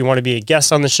contribute, if you want to be a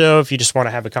guest on the show, if you just want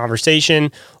to have a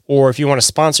conversation, or if you want to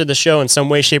sponsor the show in some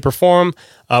way, shape, or form,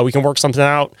 we can work something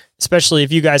out. Especially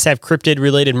if you guys have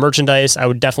cryptid-related merchandise, I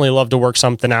would definitely love to work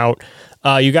something out.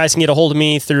 You guys can get a hold of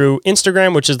me through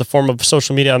Instagram, which is the form of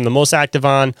social media I'm the most active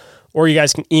on, or you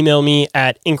guys can email me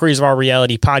at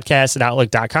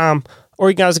inquiriesofourrealitypodcast@outlook.com, or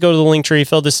you guys go to the link tree,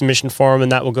 fill the submission form,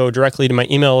 and that will go directly to my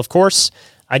email, of course.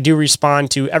 I do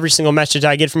respond to every single message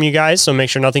I get from you guys, so make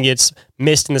sure nothing gets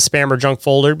missed in the spam or junk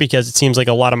folder, because it seems like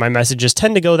a lot of my messages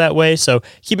tend to go that way. So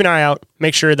keep an eye out.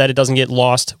 Make sure that it doesn't get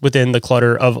lost within the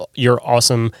clutter of your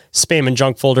awesome spam and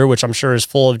junk folder, which I'm sure is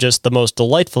full of just the most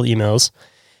delightful emails.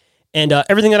 And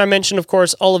everything that I mentioned, of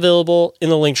course, all available in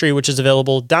the link tree, which is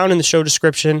available down in the show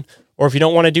description. Or if you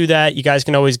don't want to do that, you guys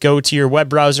can always go to your web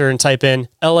browser and type in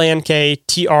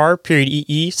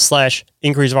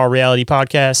lanktr.ee/Inquiries of Our Reality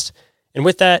Podcast. And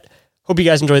with that, hope you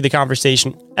guys enjoyed the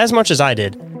conversation as much as I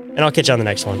did. And I'll catch you on the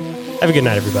next one. Have a good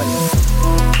night, everybody.